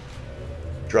been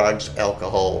drugs,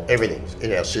 alcohol, everything's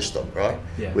in our system, right?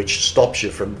 Yeah. Which stops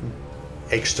you from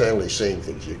externally seeing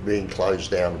things. You're being closed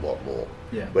down a lot more.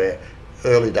 Yeah. Where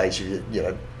early days,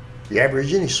 the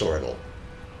Aborigines saw it all.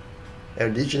 Our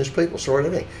Indigenous people saw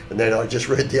everything. And then I just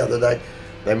read the other day,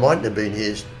 they mightn't have been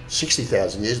here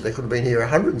 60,000 years, they could have been here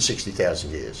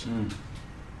 160,000 years. Mm.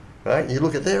 Right? And you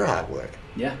look at their artwork.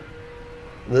 Yeah.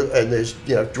 And there's,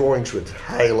 drawings with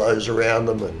halos around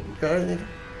them and,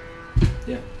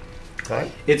 Yeah.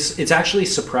 Right? It's actually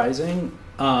surprising.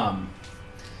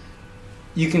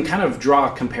 You can kind of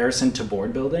draw a comparison to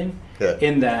board building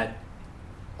in that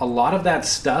a lot of that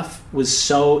stuff was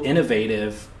so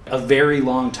innovative a very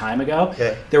long time ago.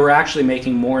 Yeah. They were actually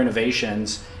making more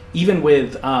innovations, even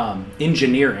with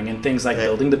engineering and things like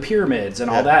building the pyramids and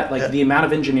all that. Like the amount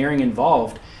of engineering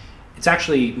involved, it's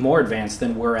actually more advanced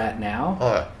than we're at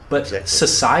now. But exactly.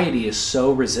 Society is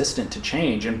so resistant to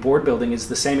change, and board building is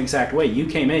the same exact way. You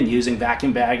came in using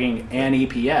vacuum bagging and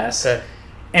EPS,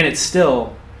 and it's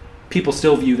still, people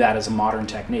still view that as a modern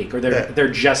technique, or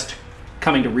they're just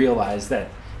coming to realize that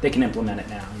they can implement it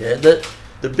now. Yeah,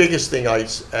 the biggest thing I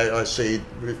see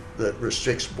that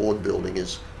restricts board building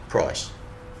is price.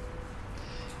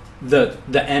 The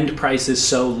end price is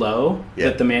so low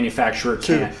that the manufacturer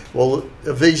can't. Well,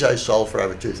 a Viso sold for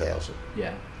over 2,000.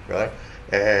 Yeah. Right,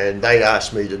 and they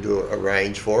asked me to do a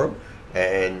range for them,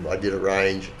 and I did a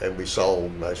range, and we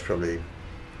sold most probably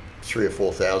 3,000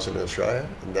 or 4,000 in Australia.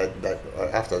 And that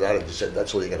after that, I just said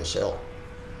that's all you're going to sell,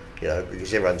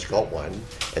 because everyone's got one,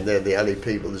 and they're the only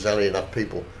people. There's only enough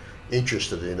people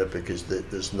interested in it because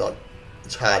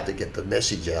it's hard to get the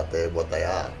message out there what they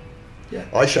are. Yeah.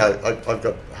 I've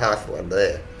got half one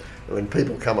there. And when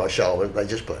people come, I show them, they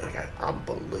just go,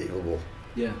 unbelievable.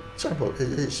 Yeah. It's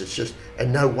unbelievable. It is. It's just,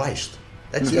 and no waste.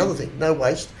 That's the other thing. No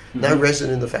waste, no resin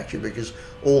in the factory because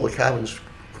all the carbon's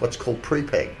what's called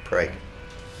preg,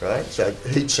 right? So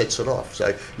heat sets it off.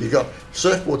 So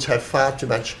surfboards have far too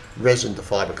much resin to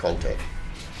fibre content.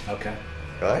 Okay.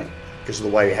 Right? Because of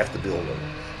the way you have to build them.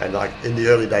 And like in the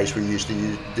early days, we used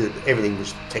to do everything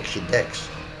was textured decks.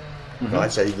 Mm-hmm.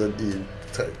 Right, so you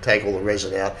take all the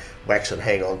resin out, wax and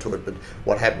hang on to it. But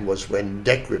what happened was when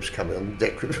deck grips come in,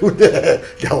 deck grips would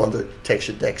go onto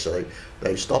textured decks, so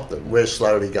they stopped them. We're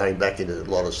slowly going back into a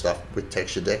lot of stuff with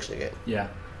textured decks again. Yeah.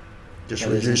 Just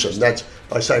reduce them. That's,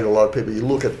 I say to a lot of people, you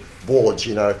look at boards,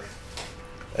 you know,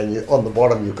 and on the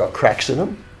bottom you've got cracks in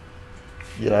them.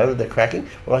 You know, they're cracking.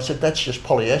 Well, I said, that's just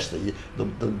polyester.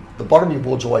 The bottom of your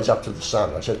board's always up to the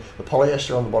sun. I said, the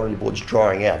polyester on the bottom of your board's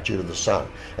drying out due to the sun.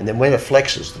 And then when it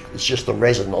flexes, it's just the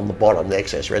resin on the bottom, the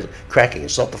excess resin, cracking.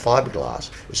 It's not the fiberglass,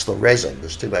 it's the resin.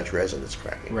 There's too much resin that's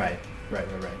cracking. Right.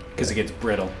 Because it gets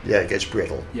brittle. Yeah, it gets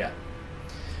brittle. Yeah.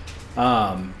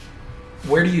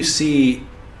 Where do you see...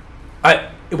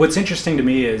 what's interesting to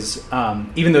me is,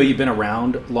 even though you've been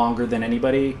around longer than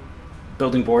anybody,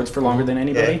 building boards for longer than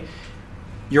anybody,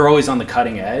 you're always on the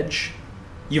cutting edge.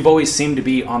 You've always seemed to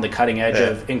be on the cutting edge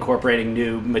of incorporating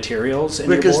new materials in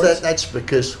your boards. That's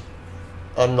because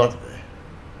I'm not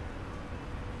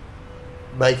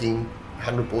making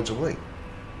 100 boards a week,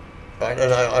 right?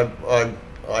 And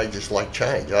I just like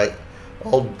change.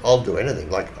 I'll do anything.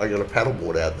 Like I got a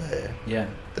paddleboard out there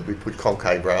that we put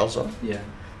concave rails on. Yeah.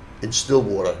 In still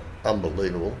water,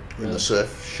 unbelievable. Really? In the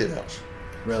surf, shit house.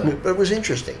 Really? But it was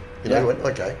interesting. You know,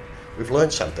 okay, we've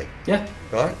learned something. Yeah.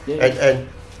 Right? Yeah. And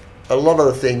a lot of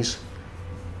the things,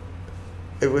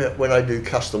 when I do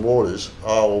custom orders,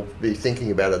 I'll be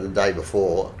thinking about it the day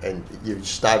before, and you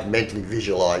start mentally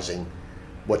visualizing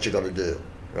what you're going to do,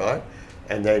 right?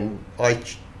 And then I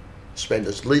spend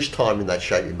as least time in that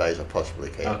shaping bay as I possibly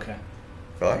can. Okay.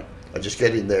 Right? I just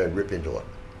get in there and rip into it.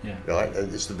 Yeah. Right?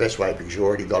 And it's the best way because you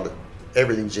already got it,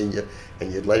 everything's in you,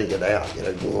 and you're letting it out, you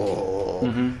know, whoa,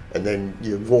 and then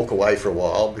you walk away for a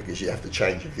while because you have to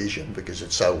change your vision because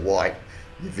it's so white,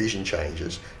 your vision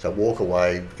changes. So walk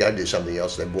away, go do something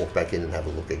else, then walk back in and have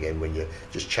a look again when you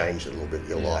just changed it a little bit,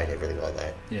 your light, everything like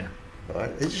that. Yeah.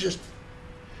 Right? It's just...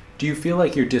 Do you feel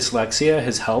like your dyslexia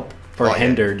has helped or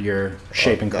hindered your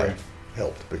shaping career?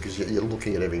 Helped because you're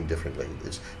looking at everything differently.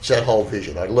 It's that whole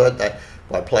vision. I learned that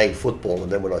by playing football,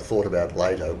 and then when I thought about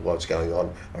later what's going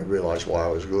on, I realised why I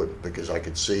was good because I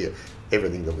could see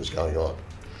everything that was going on.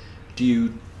 Do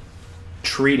you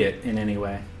treat it in any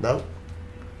way? No.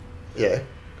 Yeah.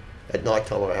 At night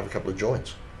time I have a couple of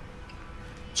joints.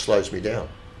 It slows me down.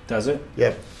 Does it?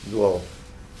 Yeah. Well,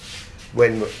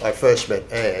 when I first met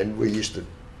Anne, we used to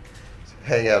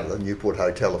hang out at the Newport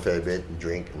Hotel a fair bit and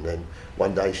drink, and then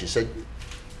one day she said,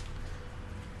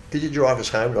 "Could you drive us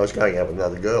home?" And I was going out with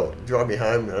another girl. "Drive me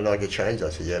home and I get changed."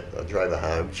 I said, "Yep." I drove her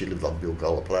home. She lived on Bill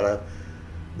Golla Plateau.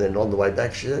 Then on the way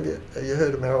back, she said, "Have you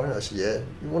heard of marijuana?" I said, "Yeah."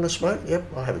 "You want to smoke?" "Yep,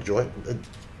 I'll have a joint." And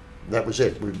that was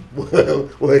it. We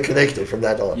were connected from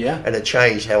that on. Yeah. And it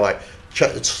changed how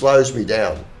it slows me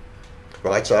down.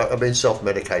 Right? So I've been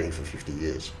self-medicating for 50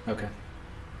 years. Okay.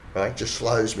 Right? Just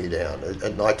slows me down.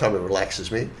 At night time it relaxes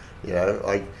me. You know,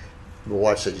 my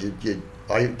wife said,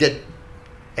 I get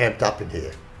amped up in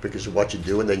here because of what you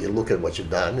do, and then you look at what you've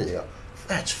done and you go,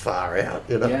 that's far out,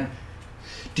 you know. Yeah.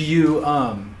 Do you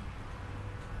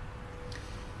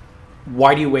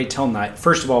why do you wait till night?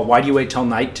 First of all, why do you wait till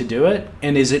night to do it?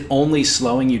 And is it only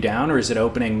slowing you down, or is it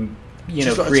opening,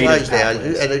 creative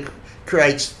pathways? And it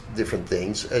creates different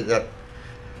things. It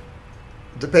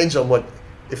depends on what.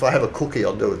 If I have a cookie,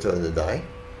 I'll do it during the day.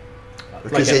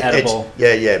 Because like an edible.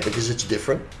 Because it's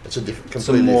different. It's a different,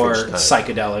 completely more different stone.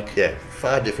 Psychedelic. Yeah,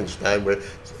 far different stone. Where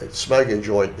smoking a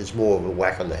joint is more of a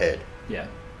whack on the head. Yeah.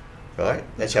 Right.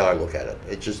 That's how I look at it.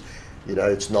 It just,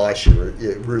 it's nice.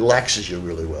 It relaxes you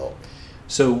really well.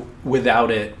 So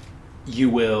without it, you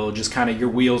will just your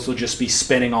wheels will just be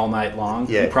spinning all night long.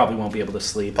 Yeah. You probably won't be able to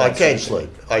sleep. I can't sleep.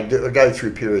 I go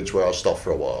through periods where I'll stop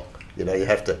for a while. You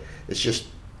have to. It's just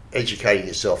educating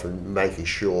yourself and making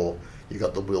sure you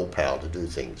got the willpower to do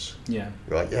things. Yeah.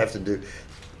 Right? You have to do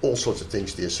all sorts of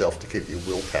things to yourself to keep your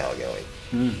willpower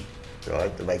going.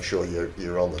 Right? To make sure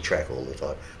you're on the track all the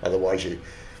time. Otherwise you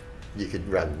could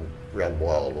run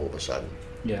wild all of a sudden.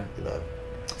 Yeah.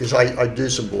 Because I do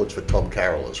some boards for Tom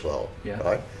Carroll as well. Yeah.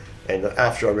 Right? And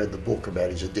after I read the book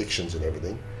about his addictions and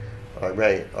everything,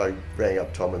 I rang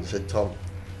up Tom and said, "Tom,"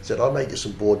 I said, "I'll make you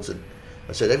some boards that,"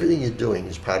 I said, "everything you're doing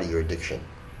is part of your addiction."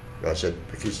 I said,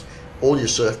 "Because all your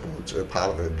surfboards are part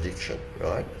of an addiction,"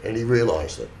 right? And he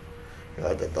realised it,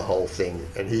 right? That the whole thing,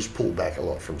 and he's pulled back a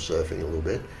lot from surfing a little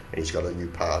bit, and he's got a new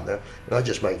partner. And I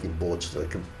just make him boards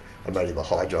I made him a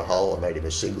hydro hull, I made him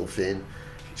a single fin,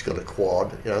 he's got a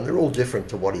quad, and they're all different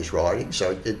to what he's riding.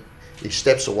 So he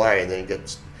steps away and then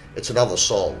it's another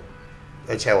song.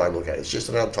 That's how I look at it. It's just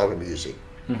another type of music.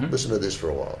 Mm-hmm. Listen to this for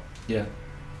a while. Yeah.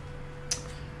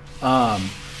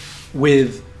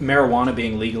 With marijuana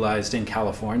being legalized in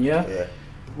California,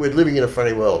 we're living in a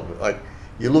funny world.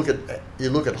 You look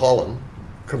at Holland,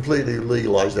 completely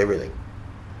legalised everything.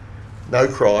 No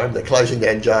crime. They're closing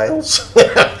down jails.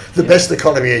 The best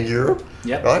economy in Europe.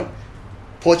 Yep. Right.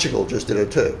 Portugal just did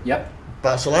it too. Yep.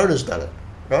 Barcelona's done it.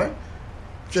 Right.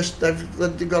 Just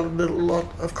they've got a lot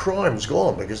of crimes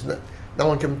gone because no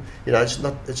one can. It's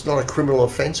not a criminal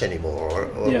offence anymore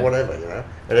or whatever.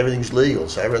 And everything's legal.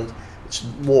 So it's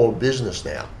more business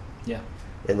now. Yeah.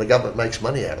 And the government makes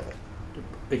money out of it.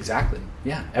 Exactly.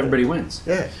 Yeah. Everybody wins.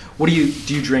 Yeah. What do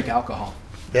you drink alcohol?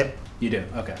 Yep. You do.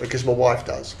 Okay. Because my wife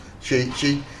does.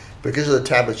 She because of the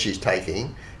tablets she's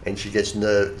taking, and she gets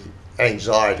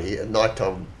anxiety at night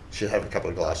time. She'll have a couple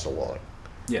of glasses of wine.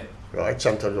 Yeah. Right.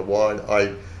 Sometimes the wine.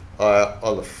 I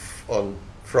on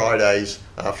Fridays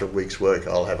after a week's work,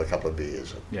 I'll have a couple of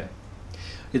beers. Yeah.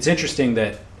 It's interesting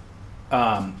that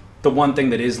the one thing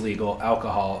that is legal,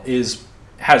 alcohol,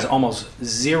 has almost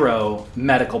zero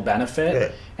medical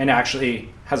benefit and actually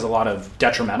has a lot of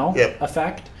detrimental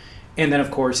effect. And then,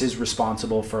 of course, is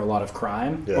responsible for a lot of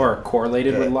crime or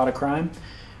correlated with a lot of crime.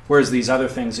 Whereas these other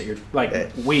things that you're,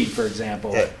 like weed, for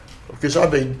example. Yeah. Because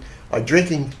I've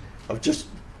just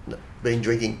been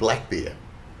drinking black beer.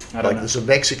 There's a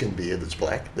Mexican beer that's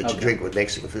black that you drink with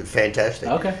Mexican food. Fantastic.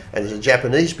 Okay. And there's a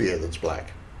Japanese beer that's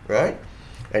black, right?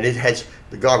 And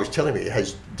the guy was telling me it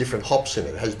has different hops in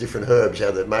it. It has different herbs,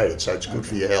 how they've made it, so it's good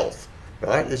for your health,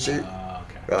 right?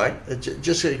 Right? It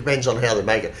just depends on how they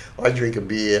make it. I drink a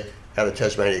beer out of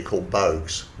Tasmania called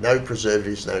Bogues. No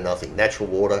preservatives, no nothing. Natural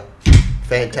water,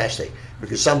 fantastic.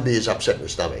 Because some beers upset my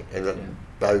stomach, and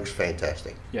Bogues,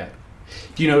 fantastic. Yeah.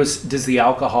 Do you notice, does the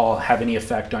alcohol have any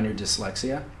effect on your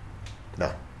dyslexia?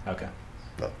 No. Okay.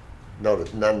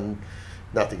 No.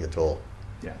 Nothing at all.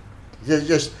 Yeah.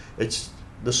 It's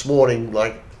this morning,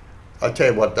 like, I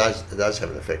tell you what it does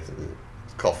have an effect,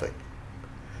 coffee.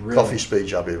 Really? Coffee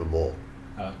speeds up even more.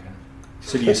 Okay.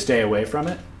 So do you stay away from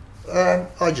it?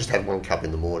 I just have 1 cup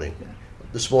in the morning. Yeah.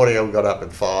 This morning I got up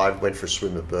at 5, went for a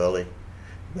swim at Burley,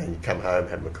 then you come home,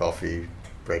 have my coffee,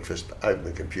 breakfast, open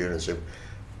the computer and say,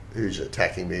 who's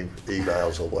attacking me,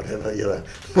 emails or whatever,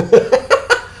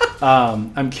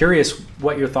 I'm curious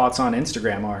what your thoughts on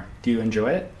Instagram are. Do you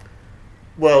enjoy it?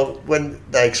 Well, when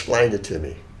they explained it to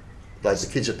me, like the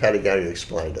kids at Patagonia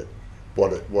explained it,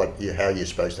 how you're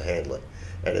supposed to handle it,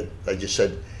 and they just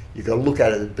said you've got to look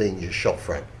at it as being your shop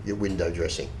front, your window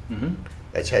dressing. Mm-hmm.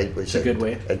 That's how we said. A good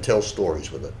way. And tell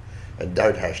stories with it, and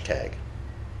don't hashtag.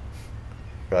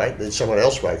 Right? Then someone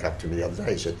else woke up to me the other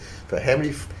day and said, "For how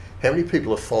many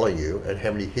people are following you, and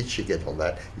how many hits you get on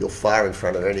that, you're far in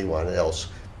front of anyone else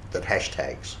that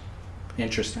hashtags."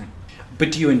 Interesting.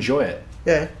 But do you enjoy it?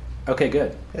 Yeah. Okay,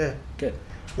 good. Yeah. Good.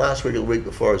 Last week or the week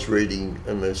before I was reading,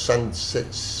 and the Sun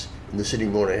sets in the Sydney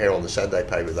Morning Herald on the Saturday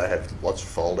paper, they have lots of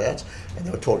fold-outs, and they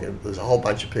were talking, there's a whole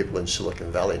bunch of people in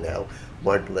Silicon Valley now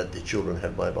won't let their children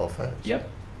have mobile phones. Yep.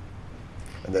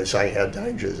 And they're saying how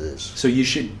dangerous it is. So you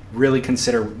should really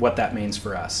consider what that means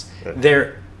for us.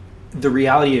 Yeah. The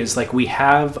reality is, like, we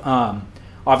have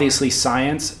obviously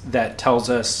science that tells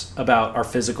us about our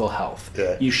physical health.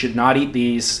 Yeah. You should not eat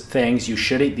these things. You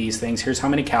should eat these things. Here's how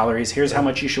many calories. Here's how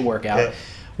much you should work out. Yeah.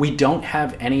 We don't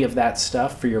have any of that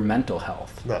stuff for your mental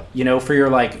health. No. For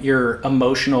your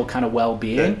emotional kind of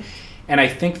well-being. Yeah. And I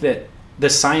think that the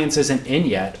science isn't in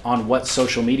yet on what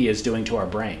social media is doing to our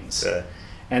brains. Yeah.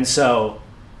 And so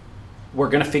we're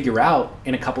going to figure out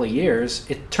in a couple of years,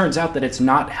 it turns out that it's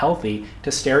not healthy to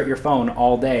stare at your phone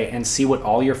all day and see what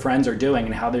all your friends are doing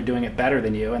and how they're doing it better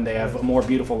than you, and they have a more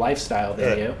beautiful lifestyle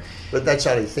than you. But that's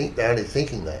they're only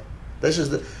thinking that. This is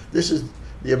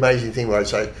the amazing thing where I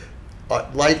say,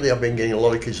 lately I've been getting a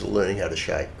lot of kids learning how to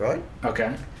shape, right?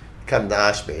 Okay. Come and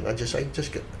ask me, and I just say,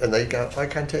 and they go, I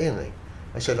can't tell you anything.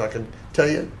 I said, I can tell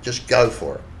you, just go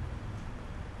for it.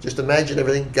 Just imagine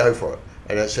everything, go for it.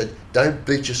 And I said, don't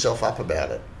beat yourself up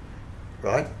about it,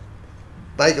 right?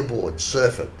 Make a board,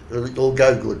 surf it. It'll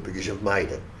go good because you've made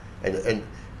it. And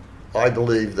I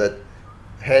believe that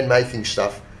hand making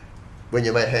stuff, when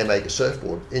you hand make a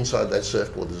surfboard, inside that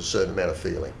surfboard there's a certain amount of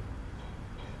feeling.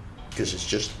 Because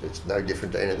it's no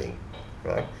different to anything,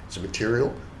 right? It's a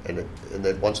material and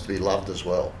it wants to be loved as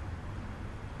well,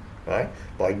 right?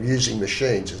 By using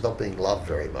machines, it's not being loved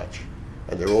very much.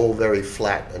 And they're all very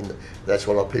flat, and that's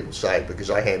what a lot of people say, because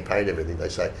I hand paint everything. They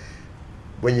say,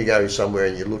 when you go somewhere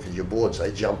and you look at your boards,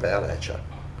 they jump out at you.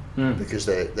 Because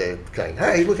they're going,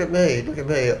 hey, look at me,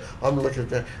 I'm looking at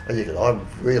that. And you go, I'm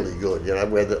really good,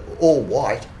 where they're all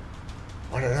white,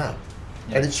 I don't know.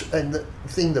 Yeah. And the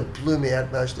thing that blew me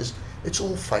out most is, it's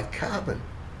all fake carbon.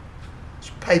 It's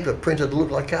paper printed to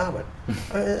look like carbon.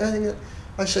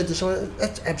 I said to someone,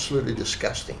 that's absolutely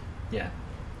disgusting. Yeah.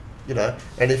 You know,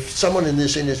 and if someone in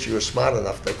this industry was smart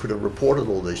enough, they could have reported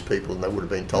all these people and they would have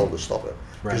been told to stop it.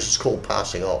 Because it's called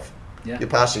passing off. Yeah. You're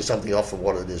passing something off for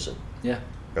what it isn't. Yeah.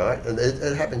 Right? And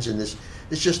it happens in this.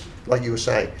 It's just like you were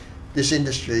saying, this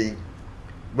industry,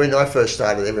 when I first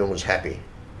started, everyone was happy.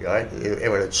 Right?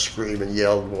 Everyone would scream and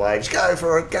yell and waves, go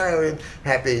for it, go, and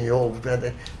happy, and you're all.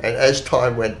 And as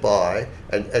time went by,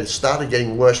 and it started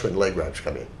getting worse when leg ropes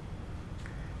come in.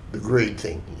 The greed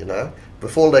thing, you know.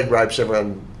 Before leg ropes,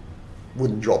 everyone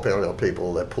wouldn't drop in on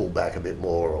people, they pull back a bit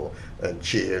more and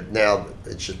cheer. Now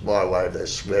it's just my way, they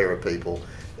swear at people,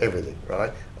 everything,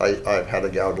 right? I've had to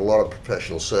go at a lot of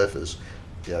professional surfers,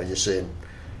 you know, you see them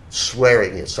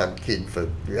swearing at some kid for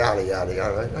yada yada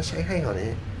yada. I say, hang on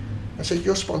here. I said,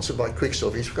 you're sponsored by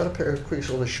Quicksilver, he's got a pair of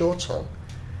Quicksilver shorts on.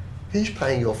 He's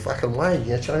paying your fucking wage,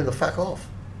 you're telling him to fuck off.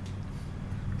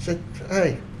 I said,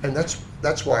 hey, and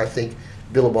that's why I think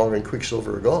Billabong and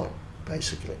Quicksilver are gone,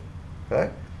 basically,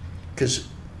 right? Because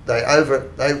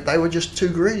they were just too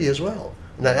greedy as well.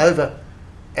 And they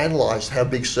over-analysed how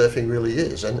big surfing really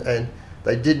is. And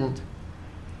they didn't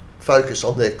focus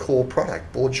on their core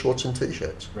product, board shorts and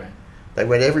T-shirts. Right. They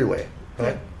went everywhere.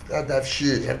 Right? Yeah. They had to have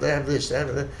shoes, they have this, they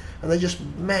have that. And they just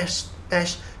mass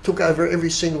took over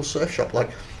every single surf shop.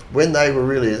 Like when they were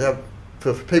really,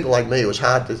 for people like me, it was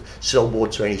hard to sell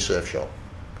boards to any surf shop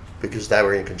because they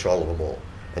were in control of them all.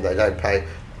 And they don't pay.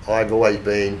 I've always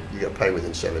been, you got to pay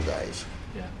within 7 days.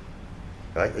 Yeah.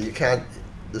 Right? You can't,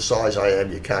 the size I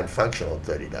am, you can't function on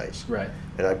 30 days. Right.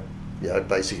 And I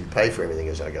basically pay for everything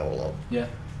as I go along. Yeah.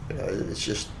 You know, that's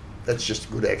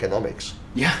just good economics.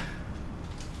 Yeah.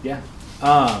 Yeah.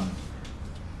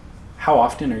 How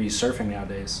often are you surfing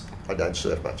nowadays? I don't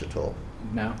surf much at all.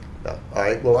 No? No.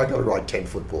 I got to ride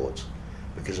 10-foot boards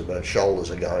because of my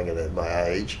shoulders are going and at my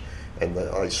age. And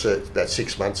I surfed about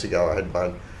 6 months ago, I had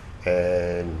one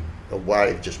and a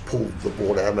wave just pulled the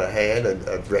board out of my hand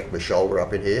and wrecked my shoulder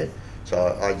up in here.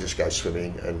 So I just go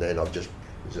swimming, and then I just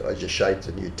shaped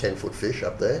a new 10-foot fish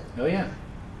up there. Oh yeah.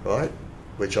 Right,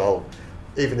 which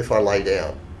even if I lay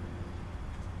down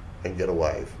and get a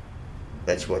wave,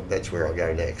 that's where I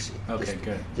go next. Okay,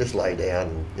 good. Just lay down,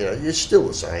 and you know, it's still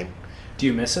the same. Do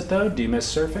you miss it though? Do you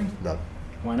miss surfing? No.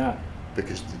 Why not?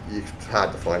 Because it's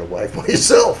hard to find a wave by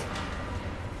yourself.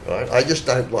 Right? I just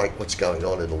don't like what's going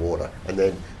on in the water. And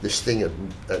then this thing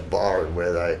at Byron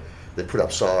where they put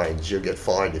up signs, you'll get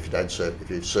fined if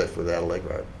you surf without a leg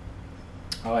rope.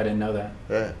 Oh, I didn't know that.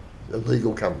 Yeah,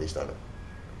 illegal companies done it.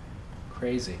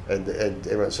 Crazy. And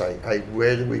everyone's saying, hey,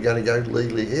 where are we going to go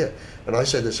legally here? And I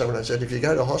said to someone, if you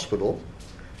go to hospital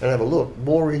and have a look,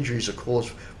 more injuries are caused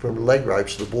from leg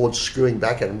ropes, the board screwing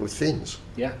back at them with fins.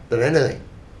 Yeah. Than anything.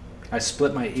 I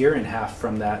split my ear in half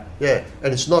from that. Yeah,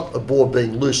 and it's not a board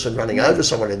being loose and running over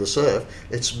someone in the surf.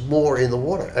 It's more in the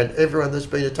water. And everyone that's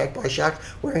been attacked by a shark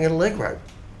wearing a leg rope.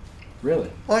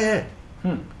 Really? Oh, yeah.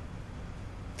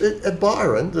 At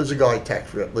Byron, there's a guy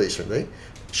attacked recently.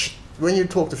 When you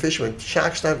talk to fishermen,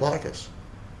 sharks don't like us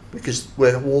because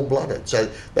we're warm-blooded.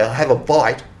 So they'll have a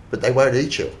bite, but they won't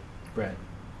eat you. Right.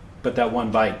 But that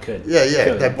one bite could.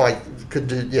 Yeah, that bite could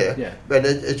do, yeah. Yeah. But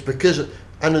it's because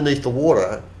underneath the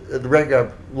water, the red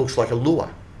rope looks like a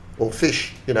lure or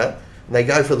fish, you know, and they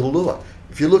go for the lure.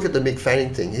 If you look at the Mick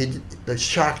Fanning thing, the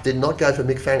shark did not go for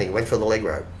Mick Fanning, he went for the leg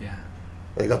rope. Yeah.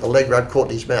 They got the leg rope caught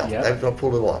in his mouth. Yep. They've not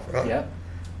pulled it off, right? Yeah.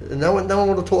 No one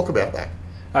want to talk about that.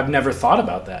 I've never thought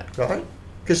about that. Right?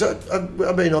 Because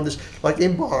I've been on this, like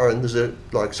in Byron, there's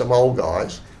like some old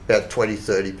guys, about 20,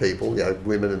 30 people, you know,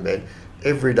 women and men.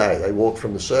 Every day they walk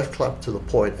from the surf club to the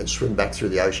point and swim back through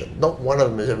the ocean. Not one of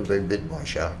them has ever been bitten by a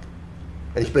shark.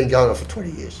 And it's been going on for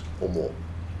 20 years or more.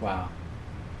 Wow.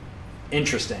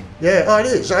 Interesting. Yeah, it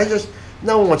is.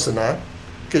 No one wants to know.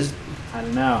 Because I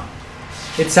don't know.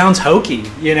 It sounds hokey,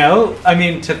 you know? I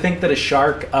mean, to think that a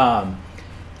shark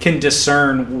can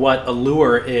discern what a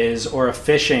lure is or a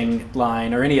fishing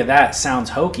line or any of that sounds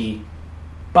hokey,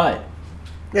 but...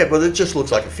 Yeah, but it just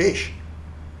looks like a fish.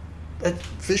 That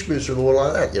fish moves through the water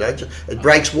like that, you know? It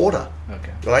breaks water.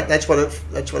 Okay. Right? That's what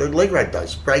a leg rope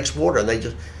does. It breaks water, and they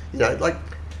just... You know, like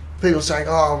people saying,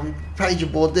 oh, we paid your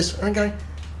board this. And I'm going,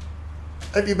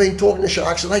 have you been talking to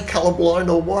sharks? Are they colourblind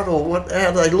or what? Or what?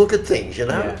 How do they look at things, you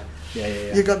know?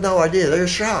 Yeah. You've got no idea. They're a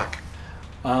shark.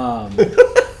 I'm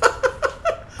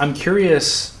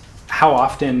curious how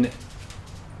often,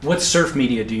 what surf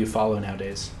media do you follow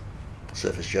nowadays?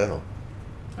 Surface Journal.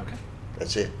 Okay.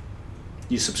 That's it.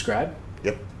 You subscribe?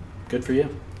 Yep. Good for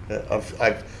you.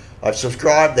 I've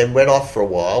subscribed, then went off for a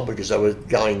while because I was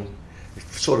going...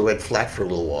 sort of went flat for a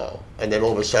little while, and then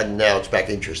all of a sudden now it's back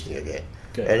interesting again.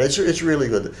 Good. And it's really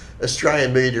good.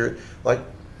 Australian media, like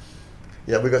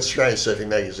You know, we've got Australian surfing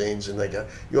magazines, and they go,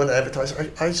 "You want to advertise?"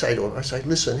 I say to them,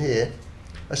 "Listen here,"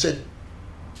 I said,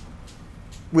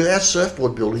 "without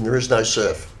surfboard building, there is no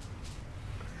surf."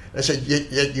 I said,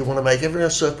 yet you want to make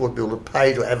every surfboard builder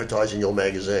pay to advertise in your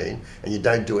magazine, and you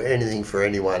don't do anything for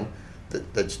anyone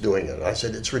that's doing it. I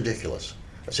said, it's ridiculous.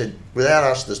 I said, without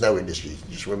us, there's no industry.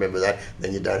 Just remember that,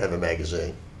 then you don't have a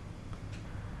magazine.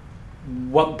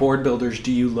 What board builders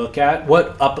do you look at?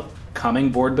 What upcoming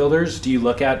board builders do you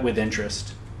look at with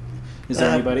interest? Is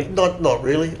there anybody? Not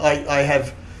really. I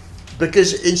have,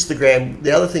 because Instagram,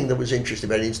 the other thing that was interesting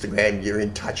about Instagram, you're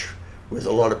in touch with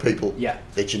a lot of people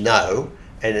that you know,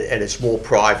 and it's more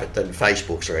private than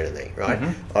Facebook's or anything, right?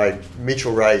 Mm-hmm.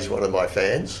 Mitchell Ray's one of my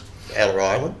fans, Outer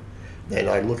Island. Then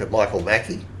I look at Michael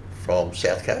Mackey from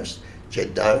South Coast,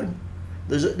 Jed Doan.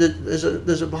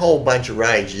 There's a whole bunch of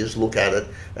range. You just look at it,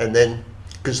 and then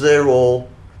because they're all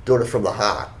doing it from the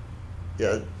heart. You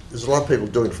know, there's a lot of people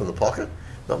doing it from the pocket.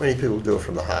 Not many people do it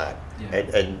from the heart,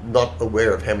 and not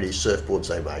aware of how many surfboards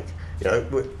they make. You know,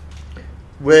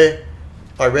 where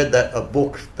I read a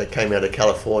book that came out of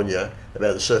California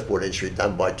about the surfboard industry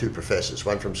done by two professors,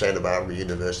 one from Santa Barbara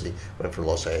University, one from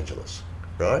Los Angeles,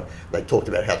 right? They talked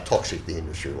about how toxic the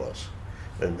industry was.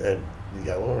 And you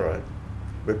go, all right,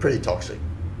 we're pretty toxic.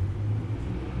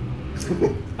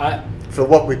 For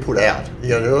what we put out,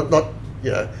 you know, not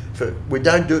you know, we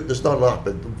don't do it, there's not a lot,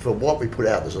 but for what we put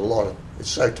out, there's a lot of, it's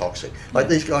so toxic. Like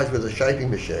these guys with the shaping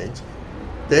machines,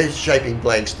 they're shaping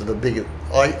blanks that are bigger.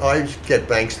 I get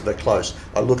blanks that are close.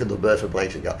 I look at the Burford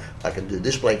blanks and go, I can do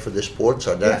this blank for this board,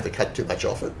 so I don't have to cut too much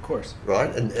off it. Of course.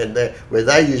 Right? And where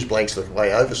they use blanks that are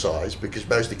way oversized, because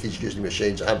most of the kids using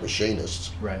machines aren't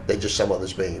machinists. Right. They're just someone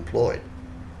that's being employed.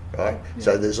 Right? Yeah.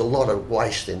 So there's a lot of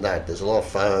waste in that. There's a lot of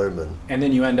foam. And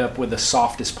then you end up with the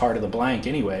softest part of the blank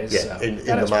anyways. Yeah, so in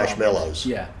the marshmallows. Problems.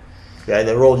 Yeah. Yeah, and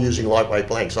they're all using lightweight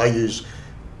blanks. I use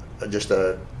just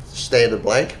a standard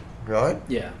blank. Right?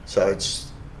 Yeah. So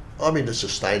I'm into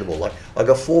sustainable. Like I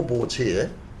got 4 boards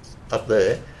here, up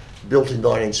there, built in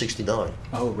 1969.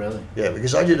 Oh, really? Yeah,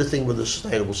 because I did a thing with the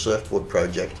Sustainable Surfboard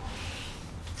Project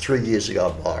 3 years ago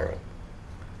at Byron,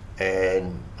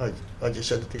 and I just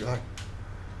said to the guy,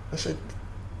 I said,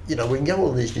 you know, we can go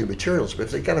on these new materials, but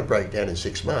if they're going to break down in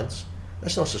 6 months,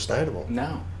 that's not sustainable.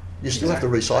 No. You still have to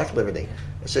recycle everything.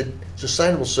 I said,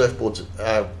 sustainable surfboards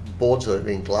are boards that have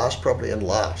been glassed properly and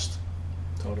last.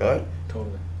 Totally. Right?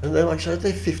 Totally. And they're like, so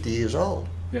they're 50 years old.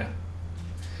 Yeah.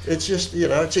 It's just, you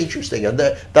know, it's interesting. And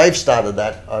they've started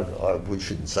that, we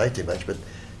shouldn't say too much, but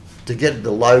to get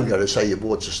the logo to say your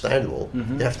board's sustainable,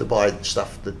 you have to buy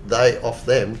stuff that they off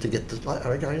them to get the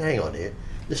logo. I'm going, hang on here.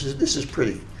 This is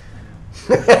pretty.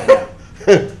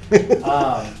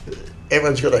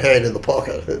 Everyone's got a hand in the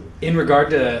pocket. In regard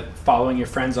to following your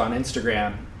friends on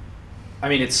Instagram, I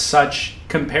mean, it's such,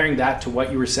 comparing that to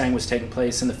what you were saying was taking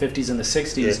place in the 50s and the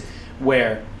 60s,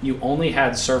 where you only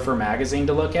had Surfer magazine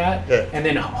to look at, and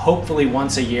then hopefully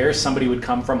once a year somebody would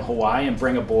come from Hawaii and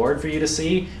bring a board for you to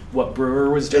see what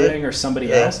Brewer was doing or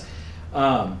somebody else.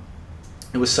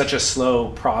 It was such a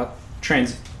slow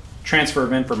transfer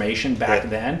of information back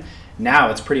then.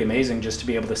 Now it's pretty amazing just to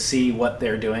be able to see what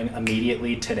they're doing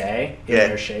immediately today in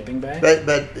their shaping bay.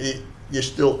 But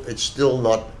it's still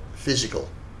not physical.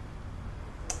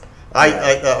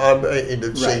 I'm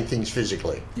into seeing things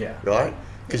physically. Yeah. Right?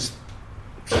 Because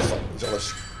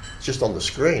it's just on the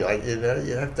screen.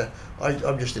 You have to.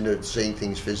 I'm just into seeing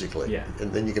things physically. Yeah.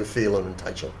 And then you can feel them and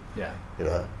touch them. Yeah. You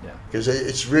know. Yeah. Because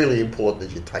it's really important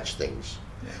that you touch things.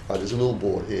 Yeah. There's a little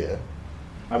board here.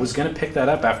 I was going to pick that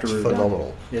up after we were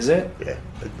phenomenal. Done. Is it? Yeah.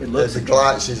 It looks.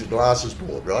 It's a glasses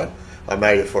board, right? I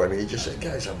made it for him. He just said,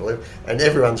 "Guys, unbelievable!" And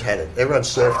everyone's had it. Everyone's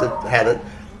surfed it, had it.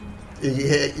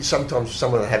 Sometimes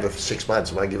someone will have it for 6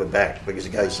 months and won't give it back because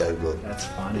it goes so good. That's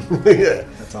funny. Yeah.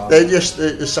 That's awesome.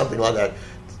 There's something like that.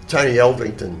 Tony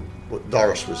Eldrington,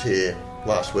 Doris was here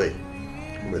last week.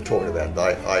 We were talking about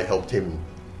it. I helped him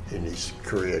in his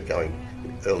career going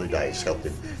early days, helped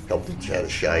him how to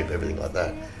shape, everything like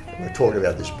that. And we're talking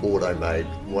about this board I made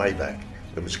way back.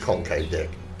 It was concave deck,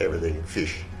 everything,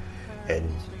 fish. And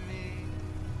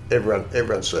everyone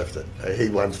surfed it. He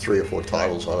won 3 or 4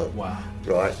 titles on it. Wow.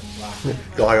 Right? Wow.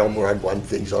 Guy Omar won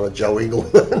things on it, Joe Ingle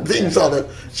things on it.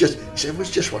 He said it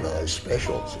was just one of those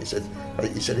specials. He said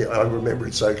I remember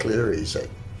it so clearly. He said,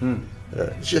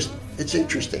 it's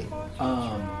interesting.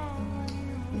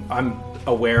 I'm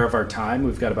aware of our time.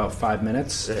 We've got about 5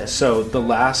 minutes. Yeah. So the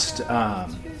last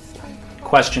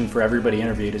question for everybody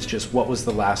interviewed is just, what was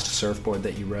the last surfboard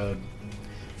that you rode?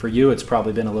 For you, it's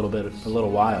probably been a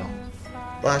little while.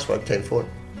 Last one, 10 foot.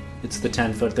 It's the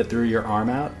 10 foot that threw your arm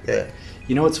out? Yeah.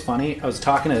 You know what's funny? I was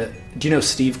talking to Do you know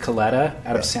Steve Coletta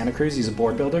out of Santa Cruz? He's a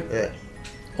board builder. Yeah.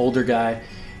 Older guy.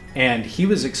 And he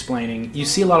was explaining, you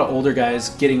see a lot of older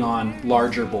guys getting on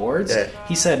larger boards. Yeah.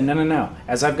 He said, no.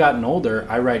 As I've gotten older,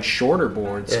 I ride shorter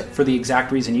boards for the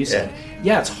exact reason you said.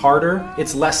 Yeah, it's harder,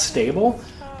 it's less stable,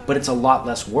 but it's a lot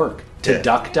less work to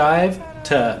duck dive,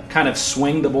 to kind of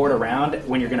swing the board around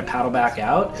when you're going to paddle back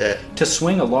out. Yeah. To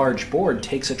swing a large board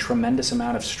takes a tremendous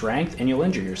amount of strength, and you'll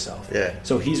injure yourself. Yeah.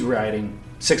 So he's riding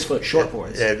 6-foot short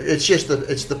boards. Yeah, it's just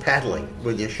the paddling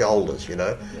with your shoulders, you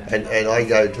know. Yeah. And I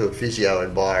go to a physio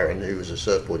in Byron who was a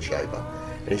surfboard shaper,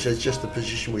 and he says just the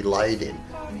position we laid in,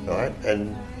 right?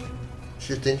 And it's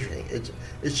just interesting.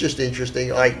 It's just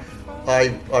interesting. I've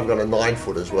got a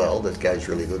 9-foot as well that goes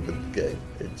really good,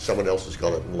 but someone else has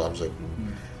got it and loves it.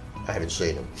 And I haven't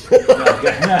seen him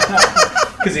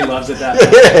because he loves it that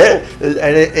much. Yeah.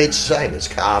 And it's the same. It's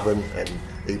carbon and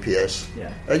EPS.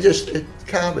 Yeah.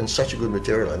 Carbon's such a good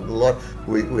material, and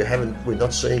we're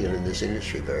not seeing it in this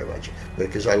industry very much,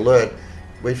 because I learned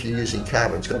if you're using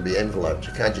carbon, it's got to be enveloped.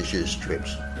 You can't just use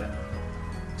strips. Yeah.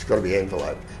 It's got to be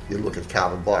enveloped. You look at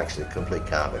carbon bikes; they're complete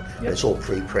carbon. Yep. It's all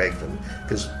pre-pregnant.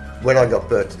 Because when I got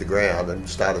burnt to the ground and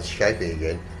started shaping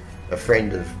again, a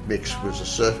friend of Mick's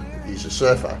he's a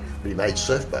surfer, but he made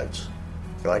surf boats.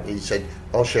 Right? He said,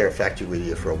 "I'll share a factory with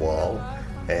you for a while,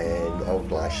 and I'll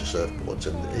glass your surfboards."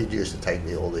 And he used to take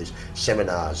me all these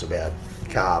seminars about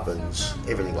carbons,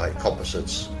 everything like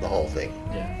composites, the whole thing.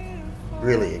 Yeah.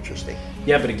 Really interesting.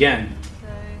 Yeah, but again,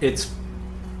 it's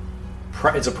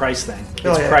a price thing.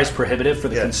 It's price prohibitive for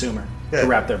the consumer to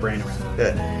wrap their brain around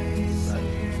it. Yeah.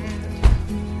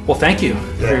 Well, thank you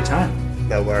for your time.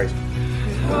 No worries.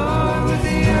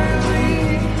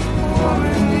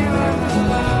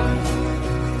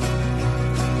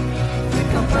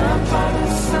 Burned by the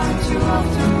sun, too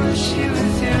often wish she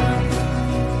was young.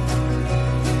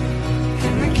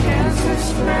 And the cancer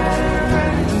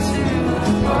spread into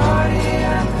her body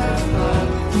and her blood.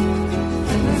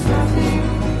 And there's nothing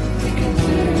you can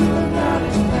do about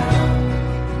it now.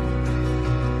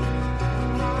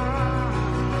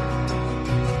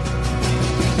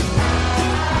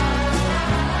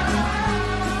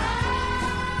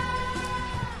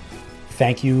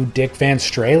 Thank you, Dick Van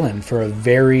Straalen, for a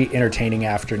very entertaining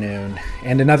afternoon.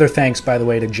 And another thanks, by the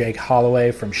way, to Jake Holloway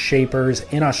from Shapers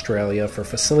in Australia for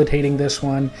facilitating this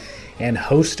one and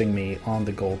hosting me on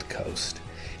the Gold Coast.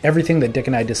 Everything that Dick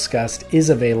and I discussed is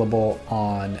available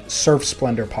on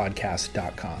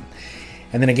surfsplendorpodcast.com.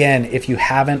 And then again, if you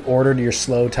haven't ordered your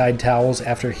Slow Tide towels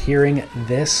after hearing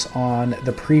this on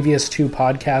the previous 2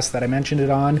 podcasts that I mentioned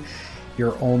it on,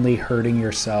 you're only hurting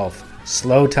yourself.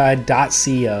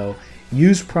 slowtide.co.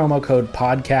 Use promo code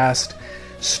podcast.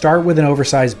 Start with an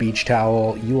oversized beach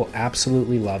towel. You will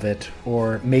absolutely love it.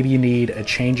 Or maybe you need a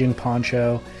changing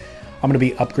poncho. I'm going to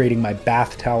be upgrading my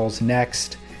bath towels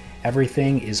next.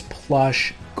 Everything is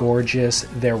plush, gorgeous.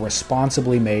 They're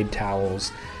responsibly made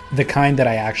towels. The kind that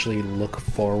I actually look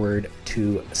forward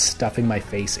to stuffing my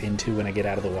face into when I get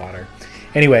out of the water.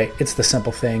 Anyway, it's the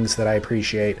simple things that I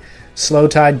appreciate.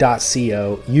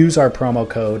 slowtide.co. Use our promo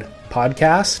code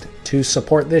podcast to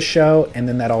support this show, and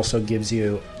then that also gives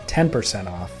you 10%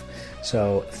 off.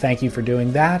 So thank you for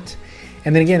doing that.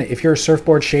 And then again, if you're a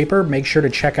surfboard shaper, make sure to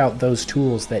check out those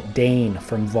tools that Dane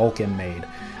from Vulcan made.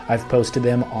 I've posted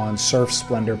them on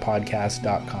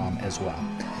surfsplendorpodcast.com as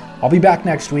well. I'll be back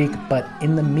next week, but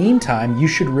in the meantime, you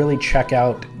should really check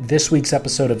out this week's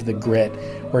episode of The Grit,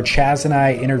 where Chaz and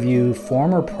I interview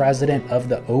former president of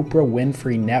the Oprah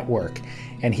Winfrey Network,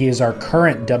 and he is our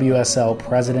current WSL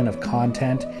president of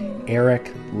content,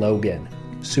 Eric Logan.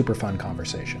 Super fun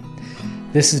conversation.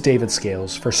 This is David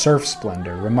Scales for Surf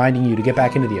Splendor, reminding you to get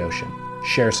back into the ocean,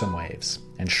 share some waves,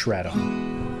 and shred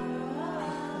on.